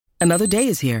Another day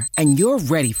is here, and you're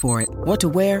ready for it. What to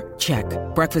wear? Check.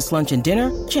 Breakfast, lunch, and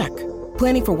dinner? Check.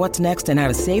 Planning for what's next and how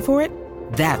to save for it?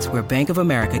 That's where Bank of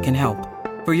America can help.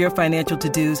 For your financial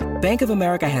to-dos, Bank of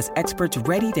America has experts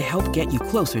ready to help get you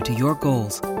closer to your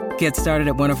goals. Get started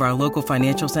at one of our local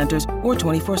financial centers or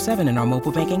 24/7 in our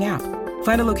mobile banking app.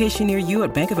 Find a location near you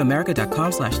at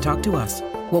bankofamerica.com/talktous.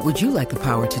 What would you like the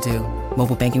power to do?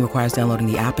 Mobile banking requires downloading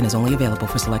the app and is only available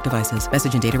for select devices.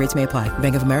 Message and data rates may apply.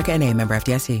 Bank of America N.A., member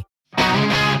FDIC.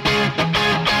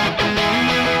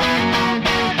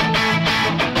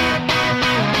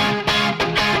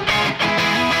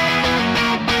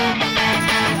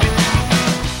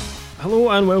 Hello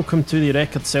and welcome to the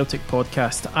Record Celtic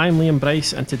podcast. I'm Liam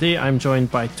Bryce, and today I'm joined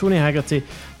by Tony Haggerty,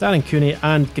 Darren Cooney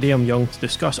and Graham Young to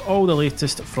discuss all the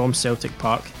latest from Celtic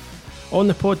Park. On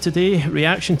the pod today,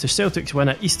 reaction to Celtic's win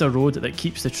at Easter Road that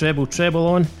keeps the treble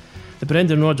on, the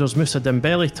Brendan Rodgers Moussa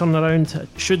Dembele turnaround,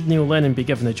 should Neil Lennon be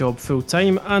given the job full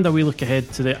time, and a wee look ahead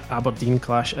to the Aberdeen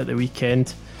clash at the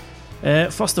weekend.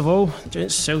 First of all,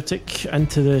 gents, Celtic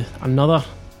into another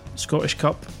Scottish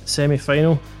Cup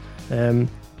semi-final.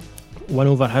 Win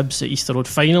over Hibs at Easter Road.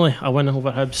 Finally, a win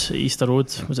over Hibs at Easter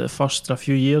Road. Was it the first in a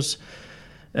few years?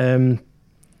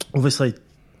 Obviously,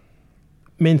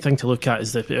 main thing to look at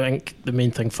is that I think the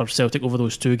main thing for Celtic over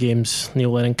those two games,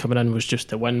 Neil Lennon coming in, was just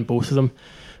to win both of them.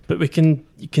 But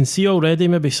you can see already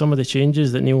maybe some of the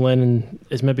changes that Neil Lennon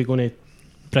is maybe going to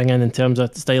bring in terms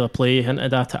of style of play,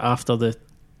 hinted at it after the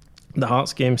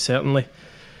Hearts game, certainly.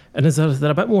 And is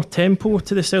there a bit more tempo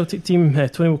to the Celtic team?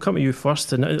 Tony, we'll come to you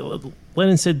first. And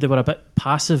Lennon said they were a bit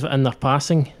passive in their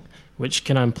passing, which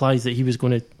kind of implies that he was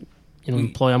going to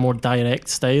employ a more direct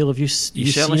style. Have you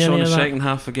certainly seen saw any in the of that? second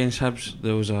half against Hibs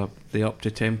there was they upped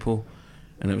the tempo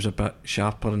and it was a bit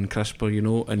sharper and crisper,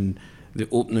 and the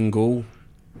opening goal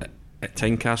at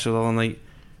Tynecastle the other night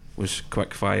was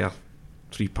quick fire,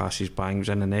 3 passes, bang, was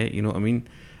in the net. You know what I mean?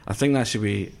 I think that's the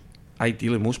way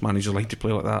ideally most managers like to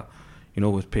play like that,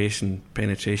 with pace and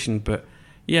penetration. But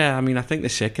yeah, I mean, I think the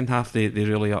second half they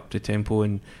really upped the tempo,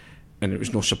 and it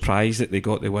was no surprise that they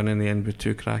got the win in the end with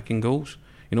 2 cracking goals.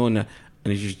 And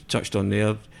as you touched on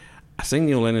there, I think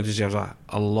Neil Lennon deserves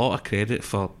a lot of credit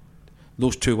for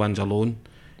those 2 wins alone,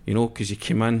 because he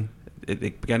came in at the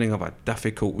beginning of a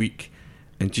difficult week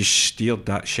and just steered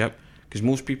that ship, because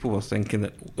most people were thinking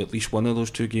that at least one of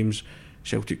those 2 games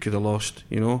Celtic could have lost.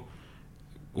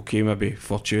 Okay, maybe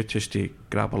fortuitous to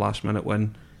grab a last minute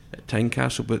win at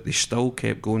Tynecastle, but they still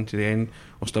kept going to the end,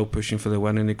 were still pushing for the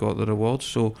win, and they got the rewards.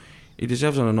 So he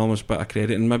deserves an enormous bit of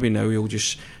credit, and maybe now he'll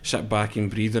just sit back and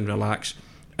breathe and relax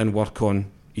and work on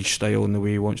his style and the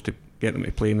way he wants to get them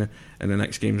to play in the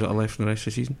next games that are left in the rest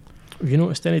of the season. Have you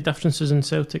noticed any differences in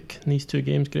Celtic in these 2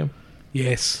 games, Graham?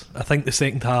 Yes, I think the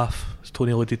second half, as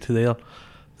Tony alluded to there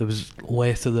was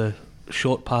less of the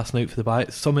short passing out for the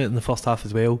back. Some of it in the first half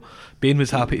as well. Bain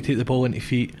was happy to take the ball into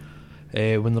feet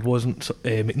when there wasn't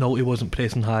McNulty wasn't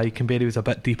pressing high. Canberra was a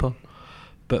bit deeper,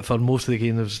 but for most of the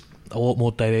game there was a lot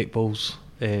more direct balls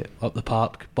up the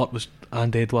park. Burt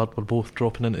and Edward were both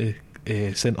dropping into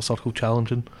centre circle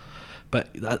challenging, but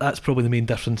that's probably the main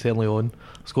difference early on.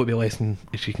 It's got to be a lesson,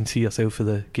 if you can see yourself, for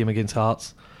the game against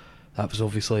Hearts. That was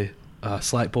obviously a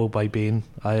slack ball by Bain,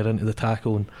 higher into the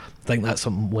tackle, and I think that's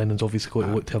something Lennon's obviously got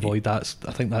to look to avoid. I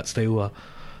think that style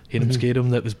scared him.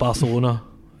 That was Barcelona.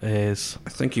 I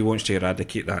think he wants to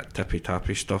eradicate that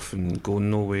tippy-tappy stuff and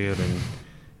going nowhere,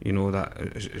 and that,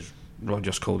 as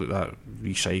Rodgers called it, that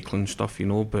recycling stuff,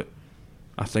 but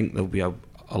I think there'll be a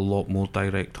lot more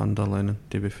direct under Lennon,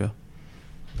 to be fair.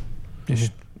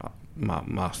 Just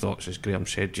my thoughts, as Graham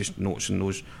said, just noticing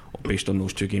those based on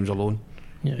those 2 games alone.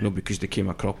 Yeah. Because they came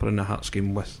a cropper in the Hearts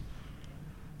game with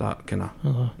that kind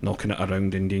of knocking it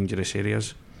around in dangerous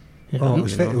areas. Yeah.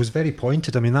 It was very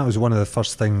pointed. I mean, that was one of the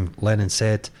first things Lennon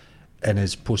said in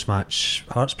his post-match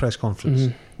Hearts press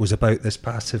conference, was about this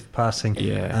passive passing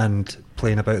and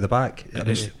playing about the back.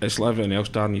 It's like everything else,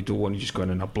 Darren. You don't want to just go in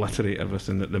and obliterate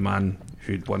everything that the man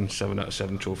who'd won 7 out of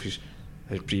 7 trophies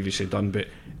had previously done, but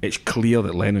it's clear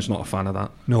that Lennon's not a fan of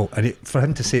that. No, and for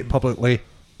him to say it publicly,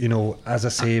 as I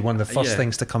say, one of the first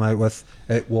things to come out with,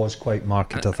 it was quite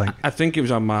marked, I think. I think it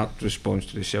was a marked response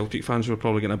to the Celtic fans who were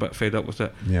probably getting a bit fed up with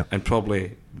it. Yeah. And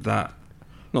probably that,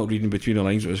 not reading between the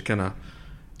lines, it was kind of,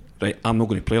 right, I'm not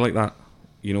going to play like that,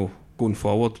 going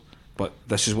forward. But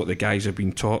this is what the guys have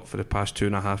been taught for the past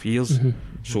 2.5 years.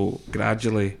 So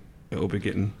gradually it'll be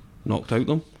getting knocked out of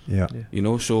them.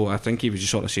 Yeah. So I think he was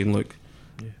just sort of saying, look,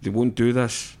 they won't do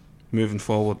this moving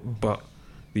forward, but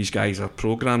these guys are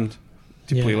programmed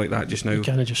to play like that just now. You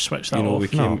kind of just switch that off.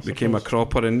 We came a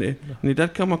cropper, and he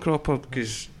did come a cropper,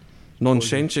 because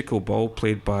nonsensical ball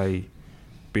played by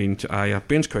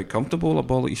Bain's quite comfortable with a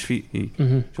ball at his feet. He's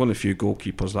one of the few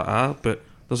goalkeepers that are, but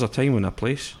there's a time and a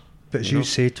place. But as you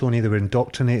say, Tony, they were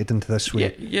indoctrinated into this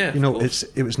way. Yeah.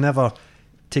 It was never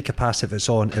take a pass if it's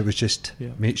on. It was just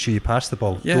make sure you pass the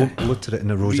ball. Yeah. Don't look at it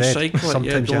in a rosette.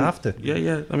 Sometimes you have to.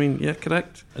 Yeah. I mean,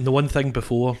 correct. And the one thing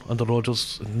before under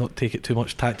Rodgers, not take it too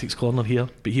much tactics corner here,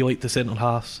 but he liked the centre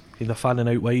halves, kind of fanning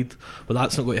out wide. But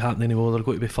that's not going to happen anymore. They're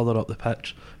going to be further up the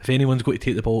pitch. If anyone's going to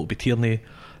take the ball, it'll be Tierney,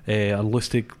 or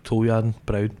Lustig, Toljan,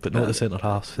 Brown, but not the centre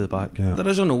halves for the back. Yeah. There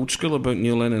is an old school about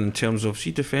Neil Lennon in terms of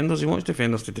defenders. He wants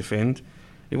defenders to defend.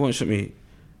 He wants them to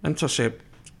intercept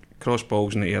cross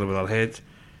balls in the air with their head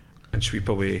and sweep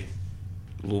away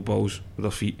low balls with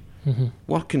their feet.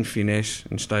 Work in finesse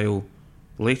and style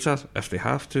later if they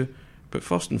have to, but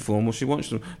first and foremost he wants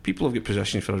them. People have got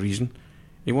positions for a reason.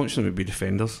 He wants them to be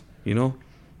defenders, and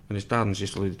as Darren's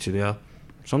just alluded to there,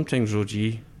 sometimes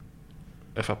Rogie,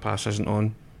 if a pass isn't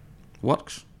on,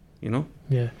 works. Yeah.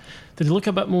 Did he look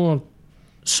a bit more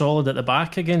solid at the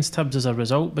back against Hibs as a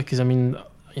result? Because a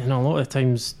lot of the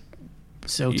times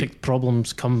Celtic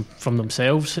problems come from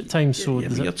themselves at times. So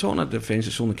you're talking a defence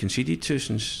that's only conceded to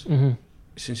since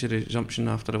the resumption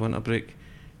after the winter break,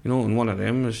 and one of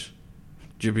them is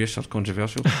dubious or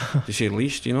controversial to say the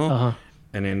least, and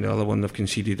then the other one they've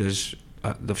conceded is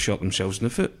they've shot themselves in the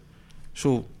foot.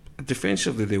 So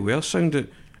defensively they were sound.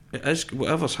 It is,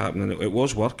 whatever's happening, it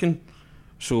was working.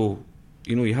 So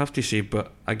you have to say,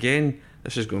 but again,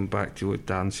 this is going back to what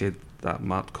Dan said, that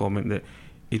marked comment that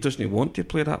he doesn't want to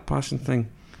play that passing thing.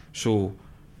 So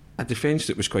a defence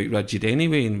that was quite rigid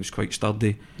anyway and was quite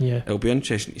sturdy, it'll be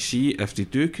interesting to see if they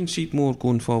do concede more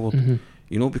going forward,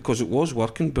 because it was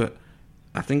working, but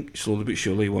I think slowly but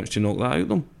surely he wants to knock that out of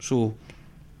them. So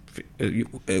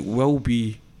it will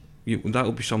be,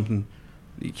 that'll be something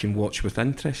that you can watch with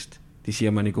interest to see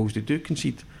how many goals they do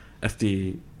concede if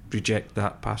they reject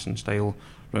that passing style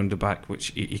round the back, which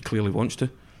he clearly wants to.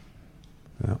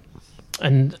 Yeah.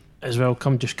 And as well,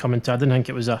 coming to, I didn't think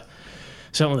it was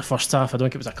certainly the first half, I don't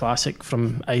think it was a classic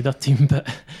from either team, but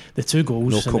the two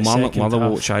goals in the second Motherwell,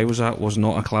 half, which I was at, was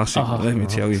not a classic, let me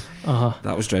tell you.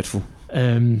 That was dreadful.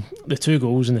 The two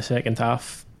goals in the second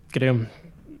half, Graham,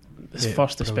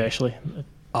 first especially,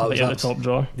 at the top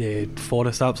drawer. Yeah,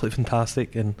 Forrest, absolutely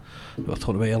fantastic. And we were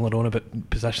talking about earlier on about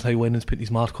position, how Lennon's put his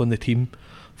mark on the team.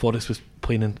 Forrest was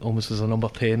playing almost as a number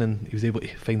 10 and he was able to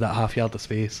find that half yard of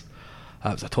space.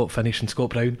 That was a top finish. And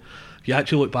Scott Brown, if you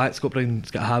actually look back, Scott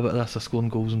Brown's got a habit of this, of scoring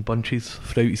goals in bunches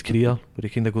throughout his career, where he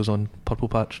kind of goes on purple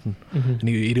patch and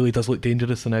he really does look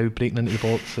dangerous. And now breaking into the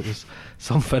box, it was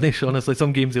some finish, honestly.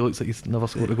 Some games he looks like he's never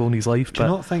scored a goal in his life. Do you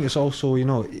not think it's also, you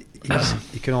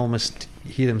can almost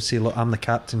hear him say, look, I'm the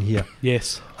captain here.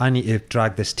 Yes. I need to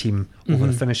drag this team over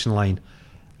the finishing line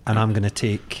and I'm going to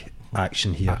take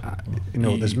action here.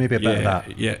 There's maybe a bit of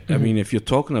that. Yeah, I mean, if you're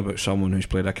talking about someone who's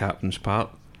played a captain's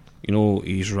part,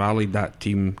 he's rallied that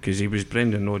team because he was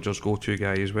Brendan Rodgers' go-to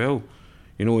guy as well.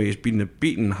 He's been the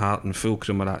beating heart and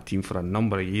fulcrum of that team for a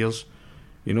number of years.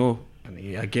 And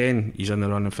he's in the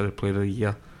running for the Player of the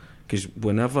Year because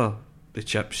whenever the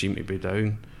chips seem to be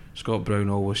down, Scott Brown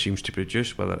always seems to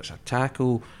produce, whether it's a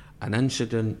tackle, an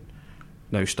incident,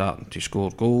 now starting to score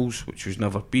goals, which has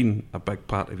never been a big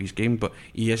part of his game, but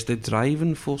he is the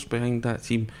driving force behind that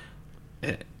team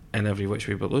in every which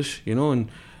way but loose, and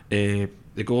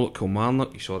the goal at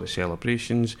Kilmarnock, you saw the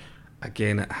celebrations.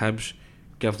 Again at Hibs,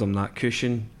 give them that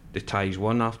cushion. The ties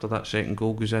won after that second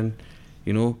goal goes in,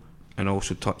 and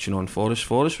also touching on Forrest.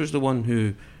 Forrest was the one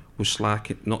who was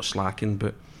not slacking,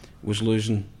 but was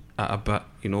losing at a bit,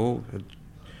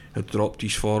 had dropped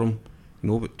his form,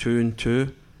 but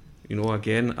 2-2,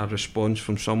 again, a response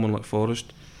from someone like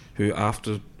Forrest, who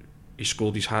after he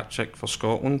scored his hat-trick for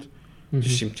Scotland,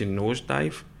 just seemed to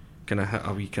nosedive. Kind of hit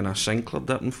a wee kind of Sinclair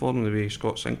dipping for him the way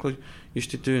Scott Sinclair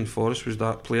used to do, and Forrest was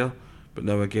that player, but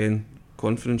now again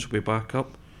confidence will be back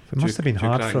up. It must have been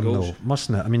hard for him though,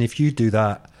 mustn't it? I mean, if you do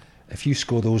that, if you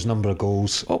score those number of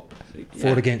goals,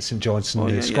 4 against St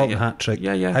Johnstone, Scotland hat-trick,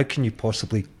 how can you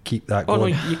possibly keep that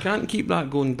going? No, you can't keep that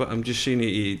going, but I'm just saying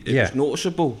it was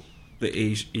noticeable that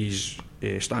his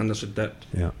standards had dipped.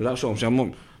 That's all I'm saying.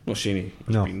 I'm not saying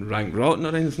he's been ranked rotten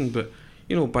or anything, but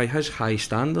by his high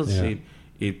standards,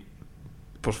 he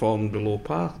performed below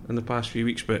par in the past few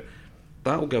weeks, but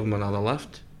that'll give him another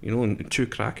lift, and 2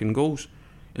 cracking goals.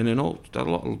 And then a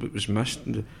lot of it was missed.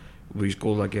 His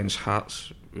goal against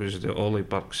Hearts was the Ollie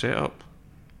Burke setup.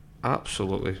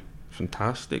 Absolutely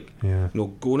fantastic.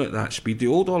 Going at that speed. The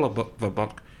old Oliver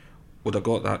Burke would have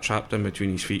got that trapped in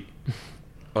between his feet,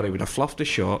 or he would have fluffed the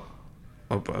shot.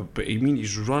 But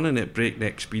he's running at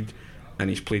breakneck speed, and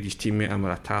he's played his teammate in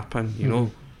with a tap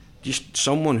in, just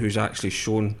someone who's actually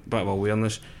shown a bit of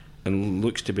awareness and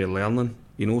looks to be learning,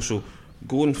 you know. So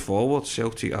going forward,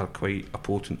 Celtic are quite a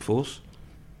potent force,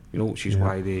 you know, which is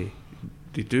why they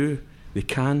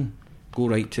can go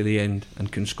right to the end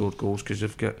and can score goals, because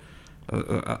they've got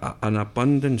an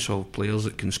abundance of players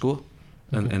that can score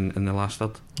in the last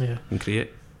third and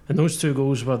create. And those 2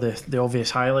 goals were the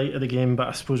obvious highlight of the game, but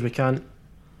I suppose we can't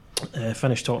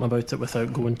finish talking about it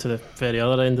without going to the very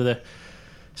other end of the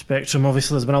spectrum.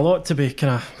 Obviously there's been a lot to be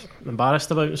kind of embarrassed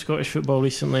about in Scottish football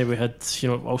recently. We had,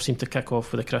 all seemed to kick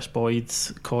off with the Chris Boyd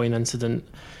coin incident.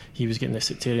 He was getting the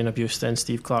sectarian abuse, then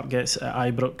Steve Clarke gets at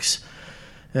Ibrox,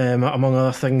 among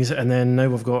other things, and then now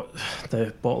we've got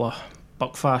the bottle of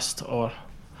Buckfast, or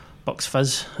Bucks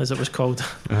Fizz as it was called,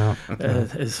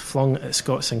 is flung at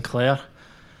Scott Sinclair.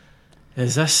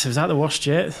 Was that the worst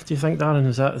yet, do you think, Darren?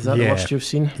 Is that the worst you've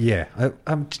seen? Yeah,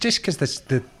 just because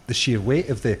the sheer weight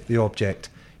of the object,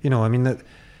 I mean, that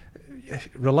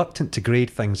reluctant to grade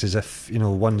things as if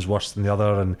one's worse than the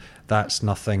other and that's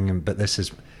nothing, but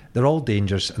they're all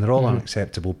dangerous and they're all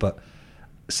unacceptable, but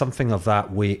something of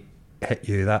that weight hit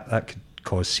you, that could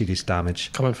cause serious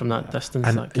damage coming from that distance,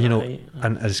 and that kind of height.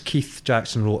 And as Keith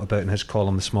Jackson wrote about in his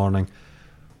column this morning,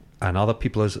 and other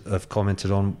people have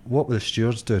commented on, what were the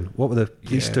stewards doing, what were the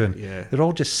police doing? They're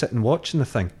all just sitting watching the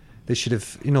thing. They should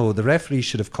have, the referee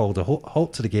should have called a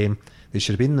halt to the game. They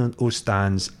should have been in those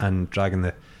stands and dragging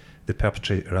the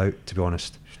perpetrator out, to be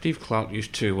honest. Steve Clarke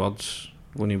used 2 words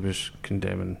when he was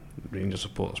condemning Rangers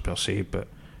supporters per se, but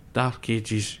dark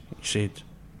ages, he said,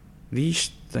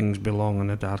 these things belong in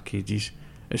the dark ages.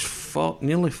 It's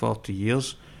nearly 40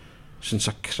 years since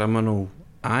a criminal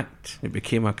act, it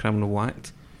became a criminal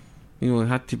act. There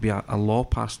had to be a law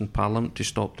passed in Parliament to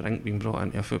stop drink being brought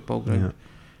into a football ground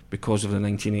because of the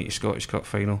 1980 Scottish Cup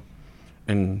final.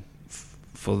 And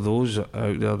for those out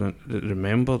there that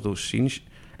remember those scenes,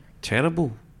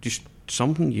 terrible, just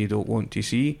something you don't want to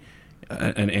see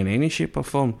in any shape or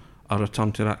form, a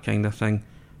return to that kind of thing.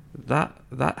 That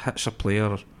hits a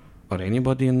player, or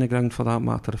anybody in the ground for that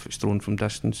matter, if it's thrown from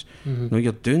distance.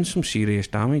 You're doing some serious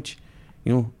damage,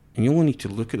 and you only need to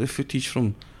look at the footage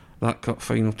from that cup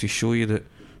final to show you that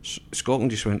Scotland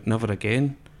just went never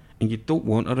again, and you don't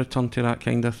want a return to that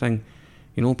kind of thing.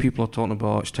 People are talking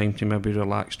about it's time to maybe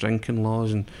relax drinking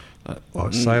laws and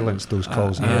silence those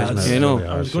calls.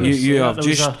 You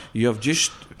have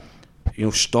just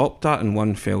stopped that in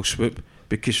one fell swoop,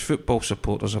 because football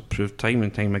supporters have proved time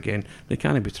and time again they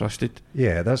can't be trusted.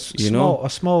 Yeah, that's a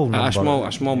small number.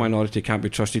 A small minority can't be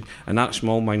trusted, and that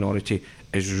small minority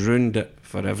has ruined it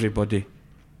for everybody.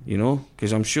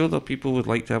 Because I'm sure that people would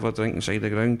like to have a drink inside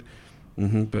the ground,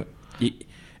 but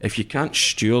if you can't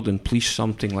steward and police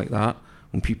something like that,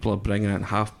 when people are bringing in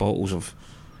half bottles of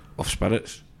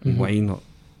spirits, wine,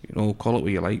 or call it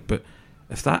what you like, but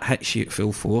if that hits you at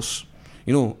full force,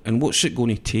 and what's it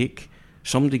going to take?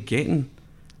 Somebody getting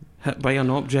hit by an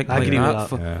object like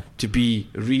that to be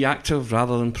reactive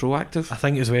rather than proactive. I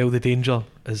think as well the danger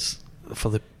is for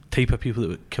the type of people that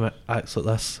would commit acts like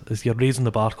this is you're raising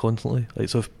the bar constantly. Like,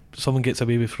 so if someone gets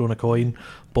away with throwing a coin,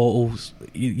 bottles,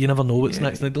 you never know what's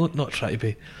next. And they don't not try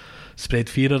to spread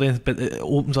fear or anything, but it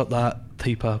opens up that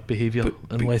type of behaviour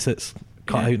unless it's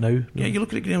cut out now. Yeah, you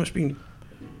look at it, Graham, it's been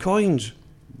coins,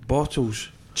 bottles,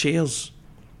 chairs,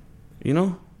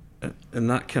 in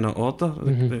that kind of order.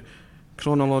 The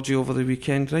chronology over the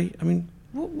weekend, right? I mean,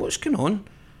 what's going on?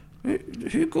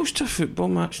 Who goes to a football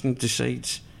match and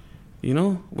decides,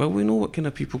 well, we know what kind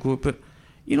of people go, but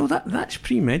that's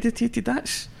premeditated.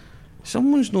 That's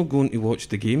someone's not going to watch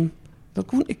the game, they're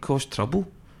going to cause trouble,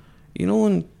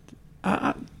 and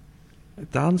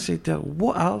Darren said there,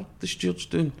 what are the stewards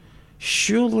doing?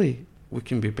 Surely we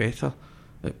can be better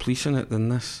at policing it than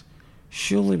this.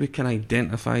 Surely we can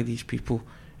identify these people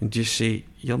and just say,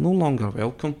 you're no longer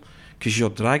welcome, because you're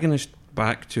dragging us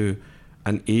back to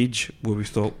an age where we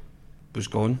thought was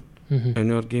gone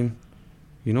in our game.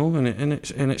 And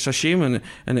it's a shame,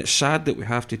 and it's sad that we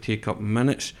have to take up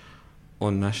minutes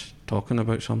on this talking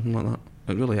about something like that.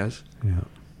 It really is. Yeah,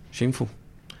 shameful.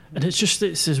 And it's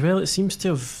as well. It seems to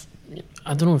have.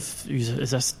 I don't know if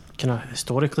is this kind of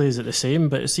historically, is it the same?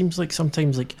 But it seems like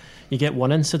sometimes you get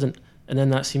one incident, and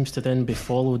then that seems to then be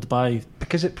followed by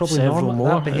because it probably several more.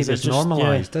 That behaviour is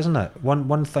normalised, isn't it?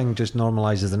 One thing just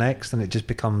normalises the next, and it just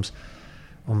becomes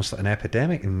almost like an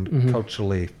epidemic and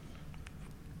culturally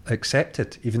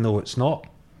accepted, even though it's not.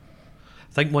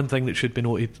 I think one thing that should be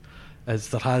noted is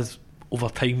there has, over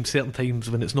time, certain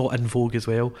times when it's not in vogue as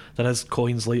well, there is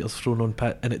coins, lighters thrown on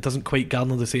pit, and it doesn't quite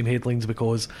garner the same headlines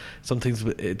because sometimes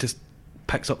it just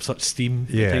picks up such steam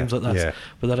at times like this.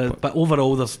 But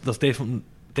overall, there's definitely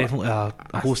definitely a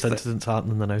host incidents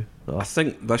happening there now. I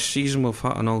think this season we've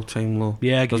hit an all-time low.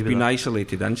 Yeah, there's been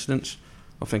isolated incidents.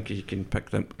 I think you can pick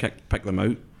them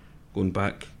out. Going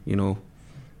back, there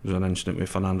was an incident with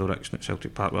Fernando Rickson at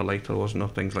Celtic Park with a lighter, wasn't there?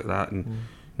 Things like that, and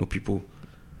people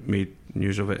made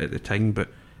news of it at the time. But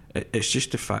it's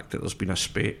just the fact that there's been a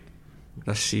spate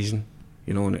this season,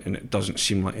 and it doesn't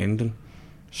seem like ending.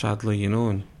 Sadly,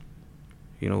 and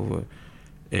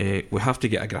we have to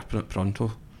get a grip on it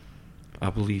pronto, I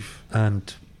believe.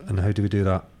 And how do we do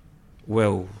that?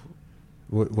 Well,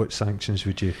 what sanctions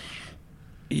would you?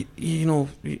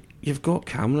 You've got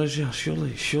cameras here.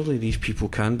 Surely these people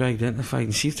can be identified,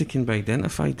 and see if they can be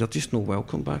identified. They're just no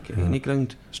welcome back at any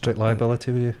ground. Strict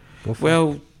liability, will you go for?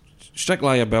 Well, strict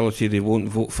liability they won't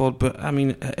vote for, but I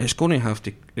mean, they're going to have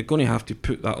to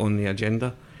put that on the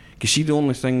agenda. You see, the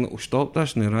only thing that will stop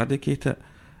this and eradicate it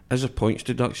is a points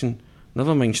deduction.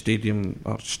 Never mind stadium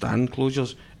or stand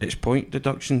closures, it's point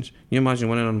deductions. You imagine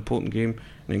winning an important game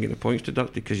and then getting the points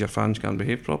deducted because your fans can't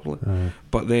behave properly.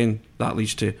 But then that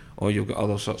leads to, you've got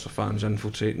other sorts of fans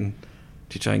infiltrating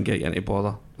to try and get you into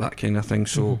bother, that kind of thing.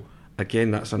 So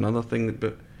again, that's another thing.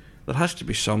 But there has to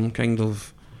be some kind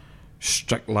of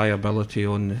strict liability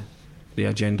on the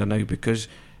agenda now, because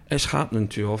it's happening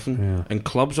too often, and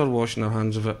clubs are washing their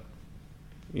hands of it.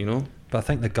 But I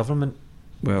think the government,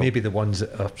 maybe the ones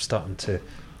that are starting to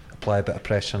apply a bit of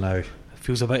pressure now. It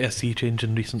feels a bit of a sea change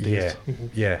in recent days.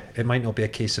 Yeah. It might not be a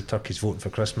case of turkeys voting for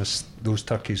Christmas. Those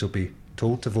turkeys will be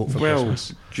told to vote for Christmas.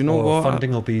 Do you know what?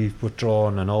 Funding will be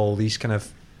withdrawn and all these kind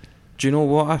of. Do you know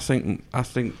what I think? I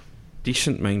think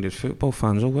decent-minded football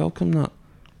fans will welcome that,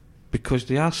 because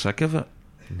they are sick of it.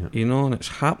 And it's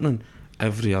happening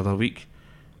every other week.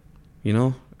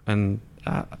 And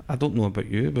I don't know about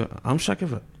you, but I'm sick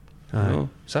of it.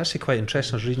 It's actually quite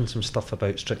interesting. I was reading some stuff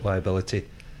about strict liability,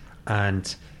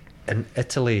 and in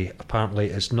Italy apparently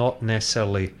it's not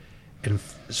necessarily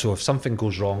so if something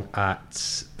goes wrong at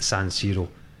San Siro,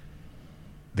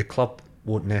 the club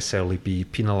won't necessarily be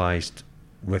penalised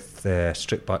with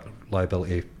strict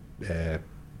liability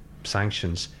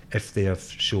sanctions if they have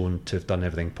shown to have done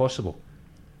everything possible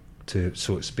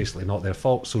so it's basically not their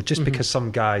fault. So just because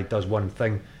some guy does one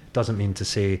thing doesn't mean to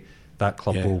say that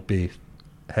club will be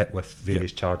hit with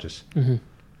various charges.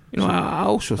 I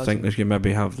also think there's going to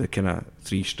maybe have the kind of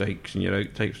 3 strikes and you're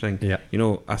out type thing.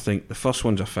 I think the first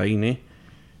one's a fine,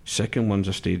 second one's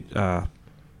a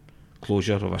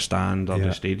closure of a stand or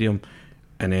the stadium,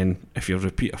 and then if you're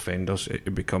repeat offenders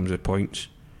it becomes the points,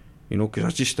 because I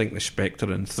just think the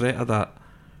spectre and threat of that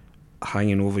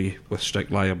hanging over you with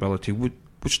strict liability would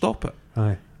stop it.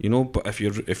 But if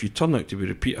you turn out to be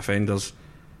repeat offenders,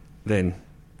 then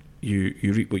you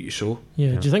reap what you sow. Do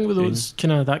you think with those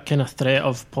that kind of threat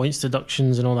of points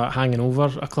deductions and all that hanging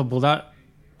over a club,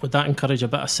 would that encourage a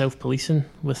bit of self-policing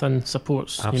within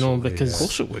supports? Absolutely, because of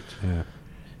course it would.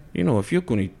 If you're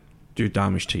going to do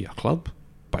damage to your club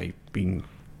by being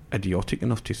idiotic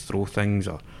enough to throw things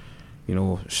or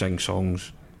sing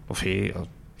songs of hate or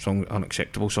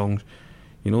unacceptable songs,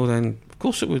 then of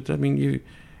course it would. I mean,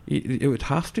 it would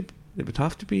have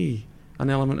to be an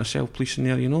element of self-policing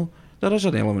there. There is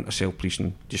an element of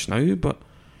self-policing just now, but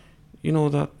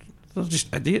that there's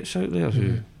just idiots out there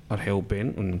who are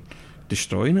hell-bent on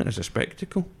destroying it as a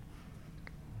spectacle.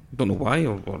 Don't know why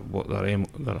or what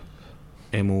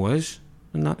their MO is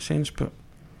in that sense, but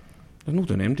they're not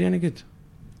doing MD any good.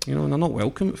 And they're not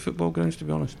welcome at football grounds, to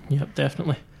be honest. Yep,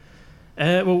 definitely.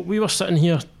 Well, we were sitting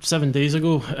here 7 days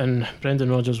ago and Brendan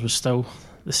Rodgers was still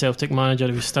the Celtic manager.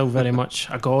 He was still very much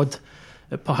a god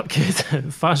at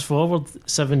Parkhead. Fast forward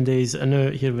 7 days and now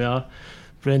here we are.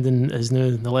 Brendan is now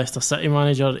the Leicester City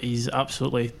manager. He's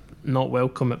absolutely not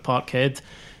welcome at Parkhead,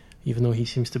 even though he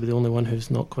seems to be the only one who's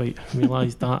not quite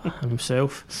realised that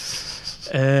himself.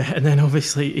 And then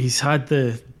obviously he's had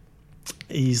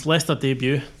his Leicester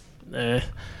debut at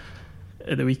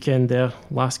the weekend there,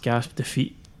 last gasp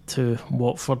defeat to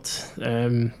Watford. I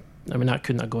mean, that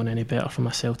couldn't have gone any better from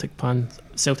a Celtic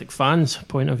fans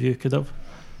point of view, could have.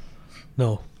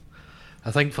 No,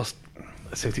 I think for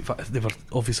Celtic fans, they were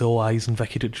obviously all eyes on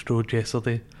Vicarage Road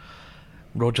yesterday.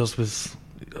 Rodgers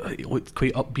looked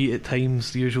quite upbeat at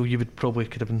times. The usual you would probably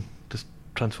could have been just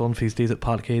transformed for his days at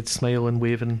Parkhead, smiling,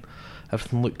 waving,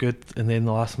 everything looked good, and then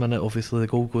the last minute obviously the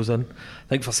goal goes in. I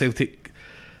think for Celtic,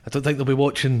 I don't think they'll be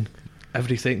watching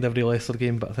every Leicester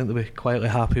game, but I think they'll be quietly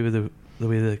happy with the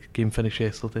way the game finished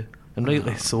yesterday, and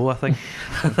rightly so. I think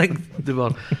they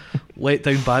were let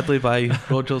down badly by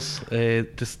Rodgers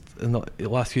just in the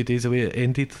last few days, the way it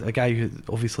ended. A guy who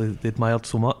obviously they admired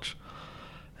so much.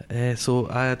 So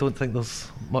I don't think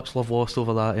there's much love lost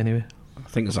over that anyway. I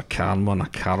think there's a karma and a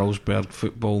Carlsberg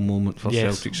football moment for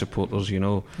Celtic supporters, you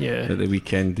know, at the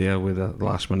weekend there with a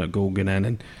last minute goal going in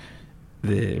and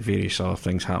the various other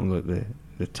things happened, like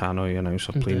the Tannoy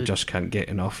announcer playing Just Can't Get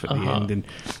Enough at the end and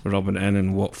rubbing it in,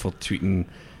 and Watford tweeting,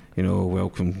 you know,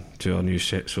 welcome to our new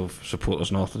sets of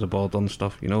supporters north of the border and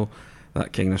stuff, you know,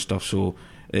 that kind of stuff. So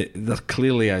there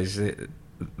clearly is,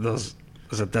 there's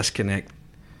a disconnect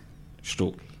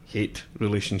stroke hate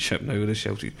relationship now with the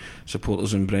Celtic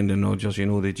supporters and Brendan Rodgers. You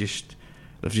know, they've just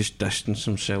distanced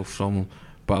themselves from him.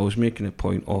 But I was making a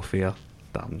point off air,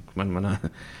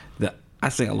 that I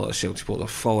think a lot of Celtic supporters are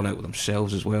falling out with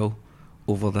themselves as well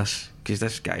over this, because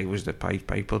this guy was the Pied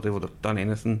Piper. They would have done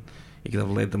anything. He could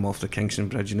have led them off the Kingston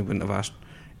Bridge and they wouldn't have asked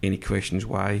any questions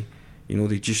why. You know,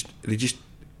 they just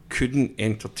couldn't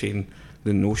entertain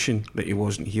the notion that he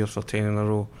wasn't here for 10 in a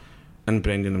row, and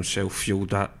Brendan himself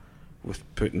fueled that with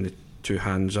putting the two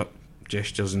hands up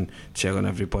gestures and telling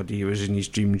everybody he was in his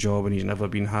dream job and he's never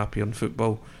been happier in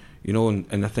football, you know,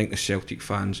 and I think the Celtic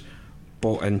fans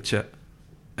bought into it,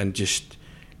 and just,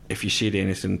 if you said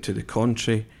anything to the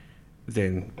contrary,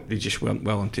 then they just weren't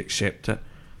willing to accept it.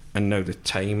 And now the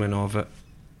timing of it,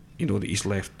 you know, that he's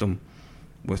left them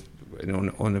with, you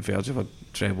know, on the verge of a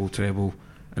treble,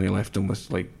 and he left them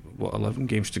with 11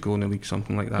 games to go in the league,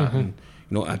 something like that, and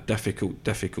you know, a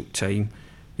difficult time.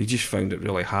 They just found it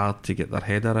really hard to get their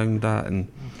head around that,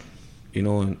 and you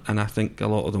know, and I think a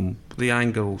lot of them, the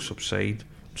anger will subside,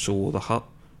 so will the hurt.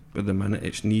 But the minute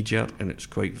it's knee-jerk and it's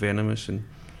quite venomous, and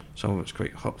some of it's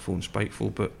quite hurtful and spiteful.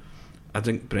 But I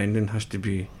think Brendan has to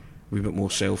be a wee bit more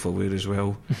self-aware as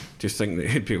well. Just think that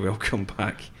he'd be welcome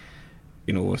back,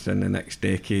 you know, within the next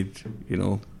decade. You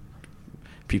know,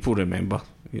 people remember,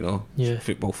 you know,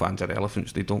 football fans are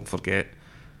elephants, they don't forget.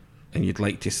 And you'd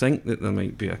like to think that there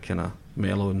might be a kind of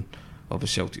mellowing of a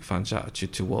Celtic fans'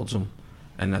 attitude towards them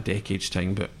in a decade's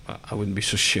time, but I wouldn't be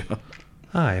so sure.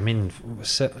 I mean,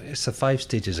 it's the 5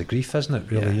 stages of grief, isn't it,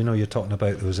 really? You know, you're talking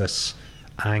about there was this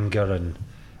anger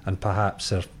and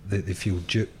perhaps they feel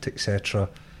duped, etc.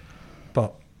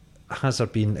 But has there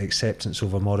been acceptance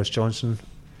over Maurice Johnson?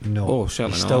 No. Oh,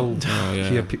 certainly still not.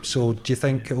 Hear people. So do you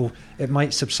think it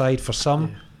might subside for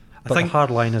some? But I think the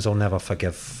hardliners will never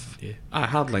forgive.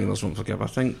 Hardliners won't forgive. I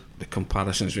think the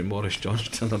comparisons with Maurice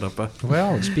Johnston are a bit.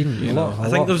 Well, it's been a lot. I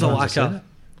think there's a lack of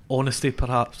honesty,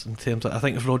 perhaps, in terms of. I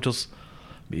think if Rodgers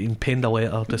penned a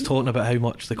letter just talking about how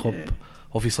much the club.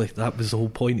 Obviously, that was the whole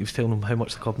point. He was telling them how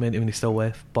much the club meant to him when he still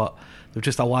left. But there was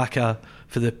just a lack of,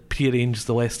 for the pre-arranged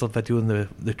the Leicester video on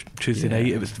the Tuesday night,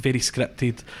 it was very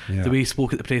scripted. The way he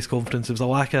spoke at the press conference, there was a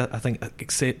lack of, I think,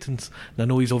 acceptance. And I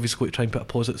know he's obviously going to try and put a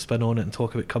positive spin on it and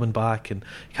talk about coming back. And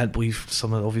I can't believe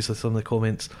some of the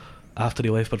comments after he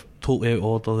left were totally out of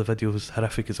order. The video was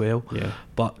horrific as well.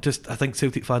 But just, I think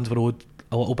Celtic fans were owed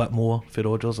a little bit more for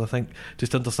Rodgers. I think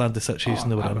just to understand the situation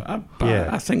they were in.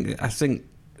 I think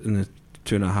in the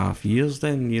 2.5 years,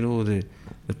 then, you know, the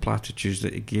platitudes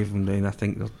that he gave them, then I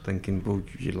think they're thinking, well,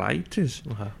 you lied to us.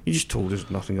 You just told us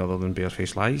nothing other than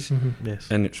barefaced lies.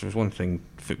 And it was one thing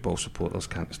football supporters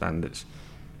can't stand, it's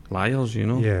liars, you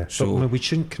know. So but we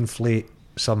shouldn't conflate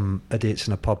some idiots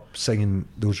in a pub singing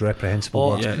those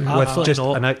reprehensible words with just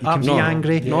you can be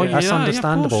angry. That's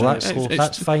understandable.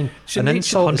 That's fine. An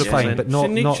insult is fine, but not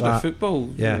that. Football,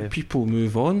 people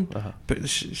move on. But the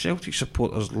Celtic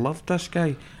supporters loved this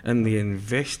guy and they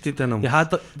invested in him. They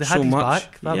had so his much.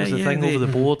 back. That was the thing over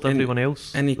the board. Everyone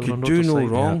else, and he could do no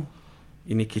wrong,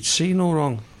 and he could say no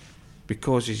wrong.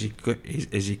 Because as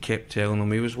he kept telling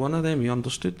them, he was one of them. He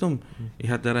understood them. He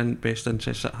had their best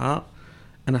interests at heart.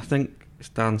 And I think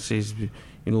Stan says, you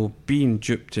know, being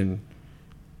duped, and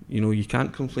you know, you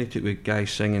can't conflate it with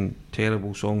guys singing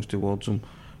terrible songs towards him,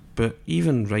 but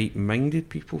even right-minded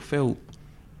people felt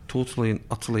totally and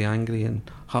utterly angry and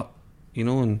hurt, you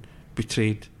know, and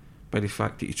betrayed by the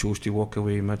fact that he chose to walk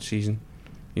away mid-season,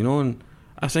 you know. And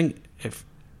I think if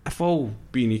all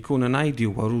being equal in an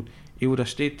ideal world, he would have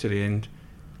stayed to the end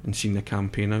and seen the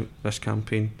campaign out, this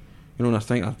campaign, you know. And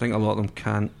I think a lot of them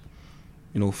can't,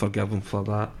 you know, forgive him for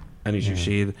that. And as you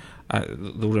say,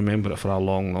 they'll remember it for a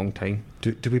long, long time.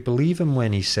 Do we believe him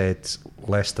when he said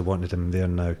Leicester wanted him there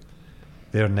now,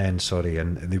 there and then,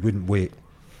 and they wouldn't wait?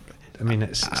 I mean,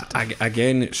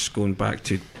 it's going back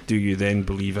to, do you then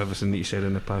believe everything that he said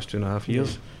in the past 2.5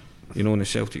 years? You know, and the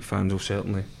Celtic fans will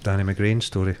certainly. Danny McGrain's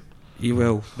story. He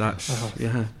will. That's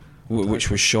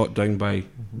which was shot down by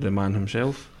the man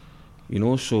himself. You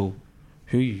know, so.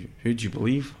 Who do you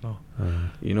believe?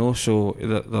 You know, so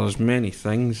there's many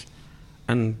things,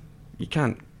 and you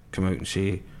can't come out and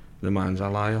say the man's a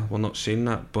liar. We're not saying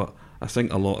that, but I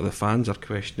think a lot of the fans are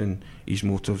questioning his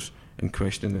motives and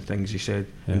questioning the things he said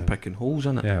and picking holes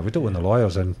in it. Yeah, we don't want the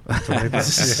lawyers in. No, but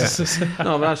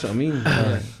that's what I mean.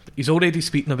 He's already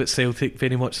speaking about Celtic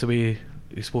very much the way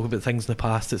he spoke about things in the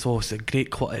past. It's always a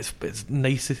great it's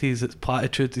niceties, it's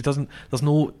platitudes. There's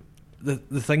no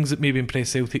the things that maybe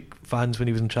impressed Celtic fans when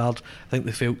he was in charge. I think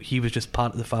they felt he was just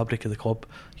part of the fabric of the club.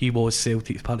 He was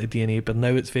Celtic's part of DNA, but now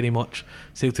it's very much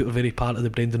Celtic were very part of the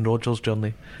Brendan Rodgers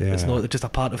journey. It's not just a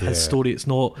part of his story. It's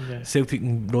not Celtic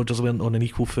and Rodgers weren't on an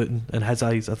equal footing in his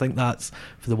eyes. I think that's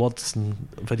for the words and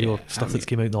video stuff that's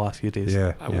came out in the last few days.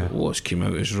 What's came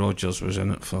out is Rodgers was in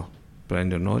it for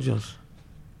Brendan Rodgers.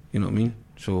 You know what I mean?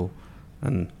 So,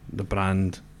 and the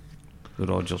brand, the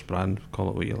Rodgers brand, call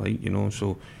it what you like, you know.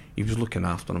 So he was looking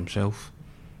after himself,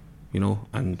 you know,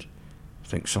 and I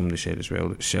think somebody said as well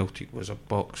that Celtic was a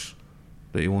box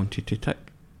that he wanted to tick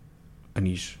in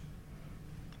his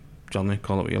journey,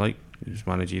 call it what you like, his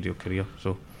managerial career.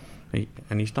 So,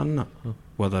 and he's done that.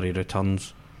 Whether he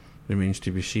returns remains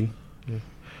to be seen.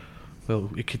 Well,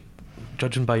 you could,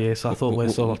 judging by I thought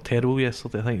Leicester were terrible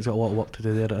yesterday. I think he's got a lot of work to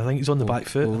do there. I think he's on the back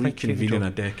foot. We'll reconvene in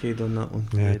a decade on that one.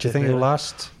 Do you think he'll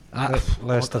last?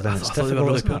 Leicester, then it's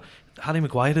difficult. Harry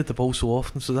Maguire had the ball so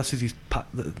often, so this is his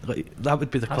that would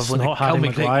be the equivalent. Not Harry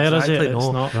Maguire, is it?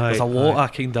 No, not. There's a lot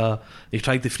of kind of. He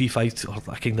tried the free fight or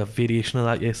a kind of variation of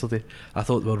that yesterday. I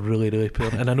thought they were really, really poor,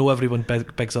 and I know everyone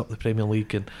bigs up the Premier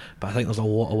League, but I think there's a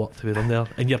lot of work to be done there.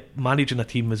 And you're managing a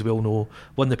team, as we all know,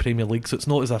 won the Premier League, so it's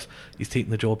not as if he's taking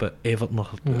the job at Everton or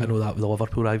I know that with the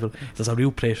Liverpool rival. There's a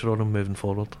real pressure on him moving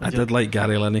forward. I did like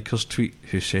Gary Lineker's tweet,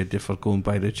 who said if we're going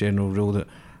by the general rule that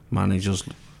managers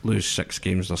lose 6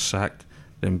 games, they're sacked,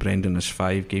 then Brendan has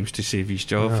 5 games to save his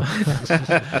job.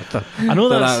 I know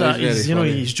that's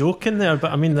he's joking there,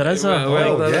 but I mean there is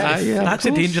that's the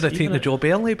danger of taking the job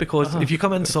early, because if you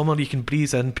come in summer you can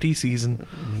breeze in pre-season,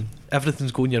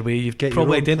 everything's going your way, you've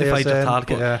probably identified your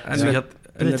target,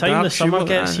 by the time the summer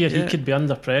gets here, he could be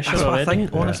under pressure that's already. I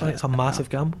think, honestly, it's a massive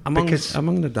gamble.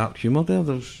 Among the dark humour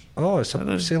there's it's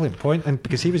a salient point, and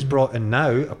because he was brought in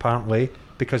now apparently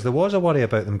because there was a worry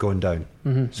about them going down.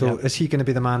 So is he going to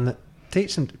be the man that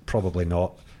takes them? Probably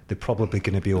not. They're probably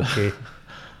going to be okay.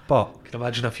 But can you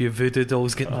imagine a few voodoo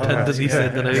dolls getting pinned as he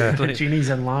said the genies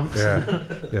and lamps.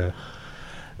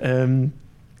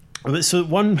 So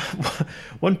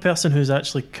one person who's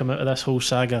actually come out of this whole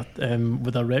saga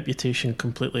with a reputation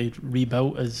completely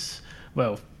rebuilt is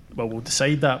well we'll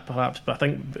decide that perhaps, but I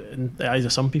think in the eyes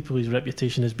of some people his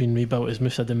reputation has been rebuilt as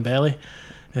Moussa Dembele.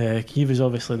 He was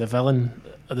obviously the villain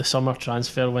of the summer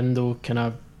transfer window, kind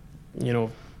of, you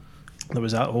know, there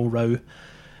was that whole row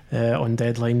on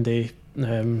deadline day,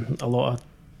 a lot of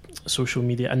social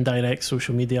media, indirect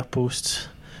social media posts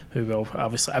who,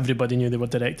 obviously everybody knew they were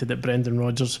directed at Brendan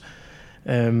Rodgers.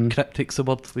 Cryptic's the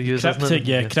word we use, cryptic,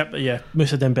 isn't it?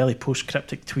 Moussa Dembele post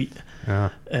cryptic tweet.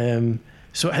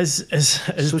 So is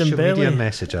social Dembele media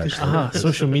message actually.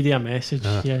 Social media message.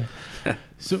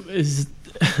 So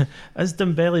has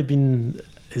Dembele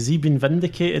has he been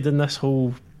vindicated in this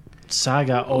whole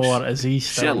saga, or is he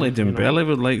still, certainly Dembele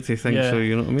would like to think so,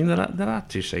 you know what I mean? There are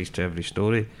 2 sides to every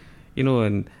story, you know,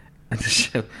 and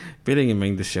bearing in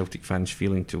mind the Celtic fans'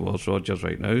 feeling towards Rodgers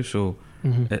right now, so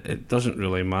it doesn't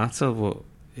really matter what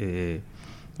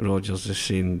Rodgers is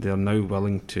saying. They're now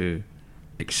willing to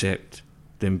accept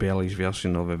Dembele's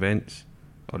version of events,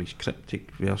 or his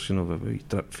cryptic version of a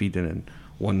drip feeding, and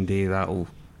one day that'll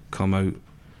come out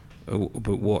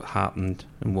about what happened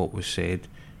and what was said,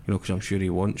 you know, because I'm sure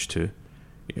he wants to,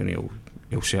 you know,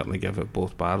 he'll certainly give it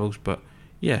both barrels. But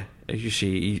yeah, as you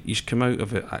say, he's come out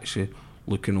of it actually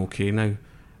looking okay now,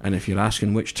 and if you're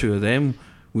asking which 2 of them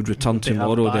would return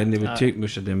tomorrow, then they would take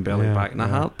Moussa Dembele back in a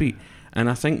heartbeat. And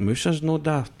I think Moussa's no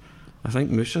daft. I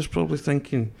think Moussa's probably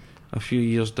thinking a few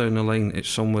years down the line it's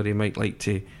somewhere he might like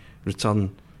to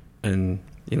return, and,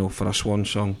 you know, for a swan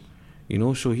song, you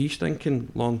know, so he's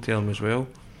thinking long term as well.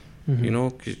 You know,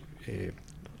 because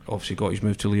obviously got his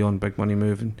move to Lyon, big money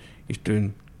move, and he's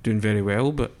doing very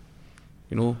well, but,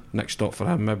 you know, next stop for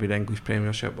him maybe the English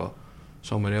Premiership or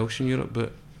somewhere else in Europe.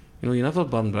 But, you know, you never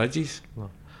burn bridges. I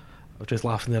was just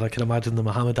laughing there. I can imagine the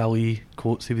Muhammad Ali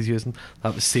quotes he was using.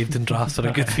 That was saved in drafts for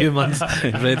a good few months,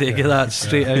 ready to get that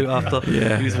straight out after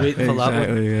he was waiting for that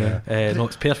one. No,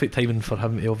 it's perfect timing for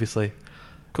him to obviously,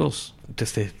 of course,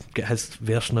 just to get his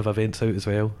version of events out as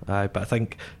well. But I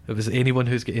think if there's anyone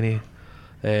who's got any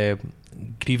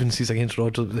grievances against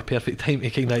Rodgers, it was the perfect time to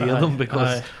kind of hear them,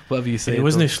 because whatever you say, he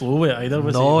wasn't slow with it either,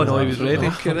 was he? No, he was ready.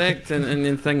 Correct,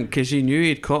 and think, because he knew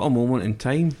he'd caught a moment in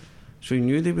time, so he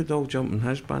knew they would all jump on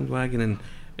his bandwagon, and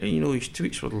you know, his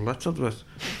tweets were littered with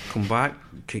 "come back,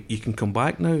 you can come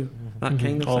back now," that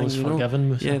kind of all thing, is you know?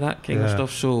 forgiven, that kind of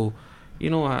stuff. So, you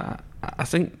know, I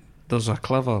think there's a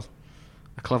clever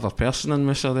person in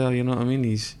Moussa there. You know what I mean?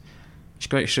 He's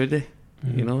quite shrewdy.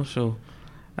 You know, so,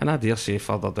 and I dare say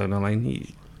further down the line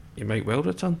he might well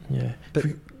return. Yeah, but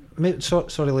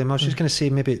sorry, Liam, I was just going to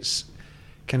say maybe it's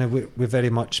kind of we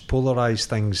very much polarise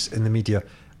things in the media.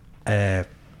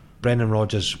 Brendan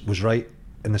Rodgers was right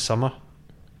in the summer.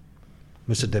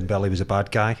 Moussa Dembele was a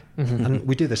bad guy, and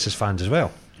we do this as fans as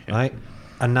well, right?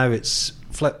 And now it's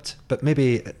flipped, but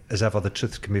maybe as ever the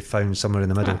truth can be found somewhere in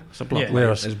the middle. It's a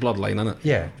bloodline. It's bloodline, isn't it?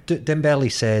 Yeah,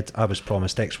 Dembele said, I was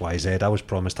promised XYZ, I was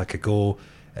promised I could go.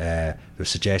 There were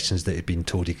suggestions that he'd been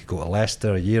told he could go to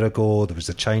Leicester a year ago. There was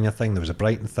the China thing, there was a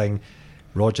Brighton thing.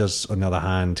 Rodgers, on the other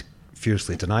hand,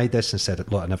 furiously denied this and said,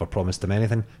 look, I never promised him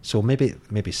anything. So maybe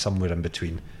somewhere in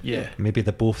between. Yeah, maybe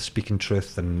they're both speaking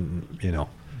truth, and you know.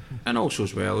 And also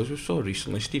as well, as we saw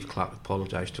recently, Steve Clarke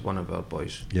apologised to one of our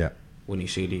boys. Yeah. When he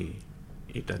said he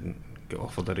didn't get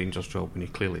offered the Rangers job, when he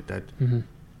clearly did.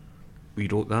 We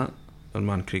wrote that. Our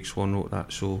man Craig Swan wrote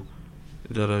that. So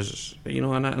there is, you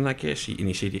know, and I guess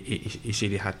he said he said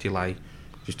he had to lie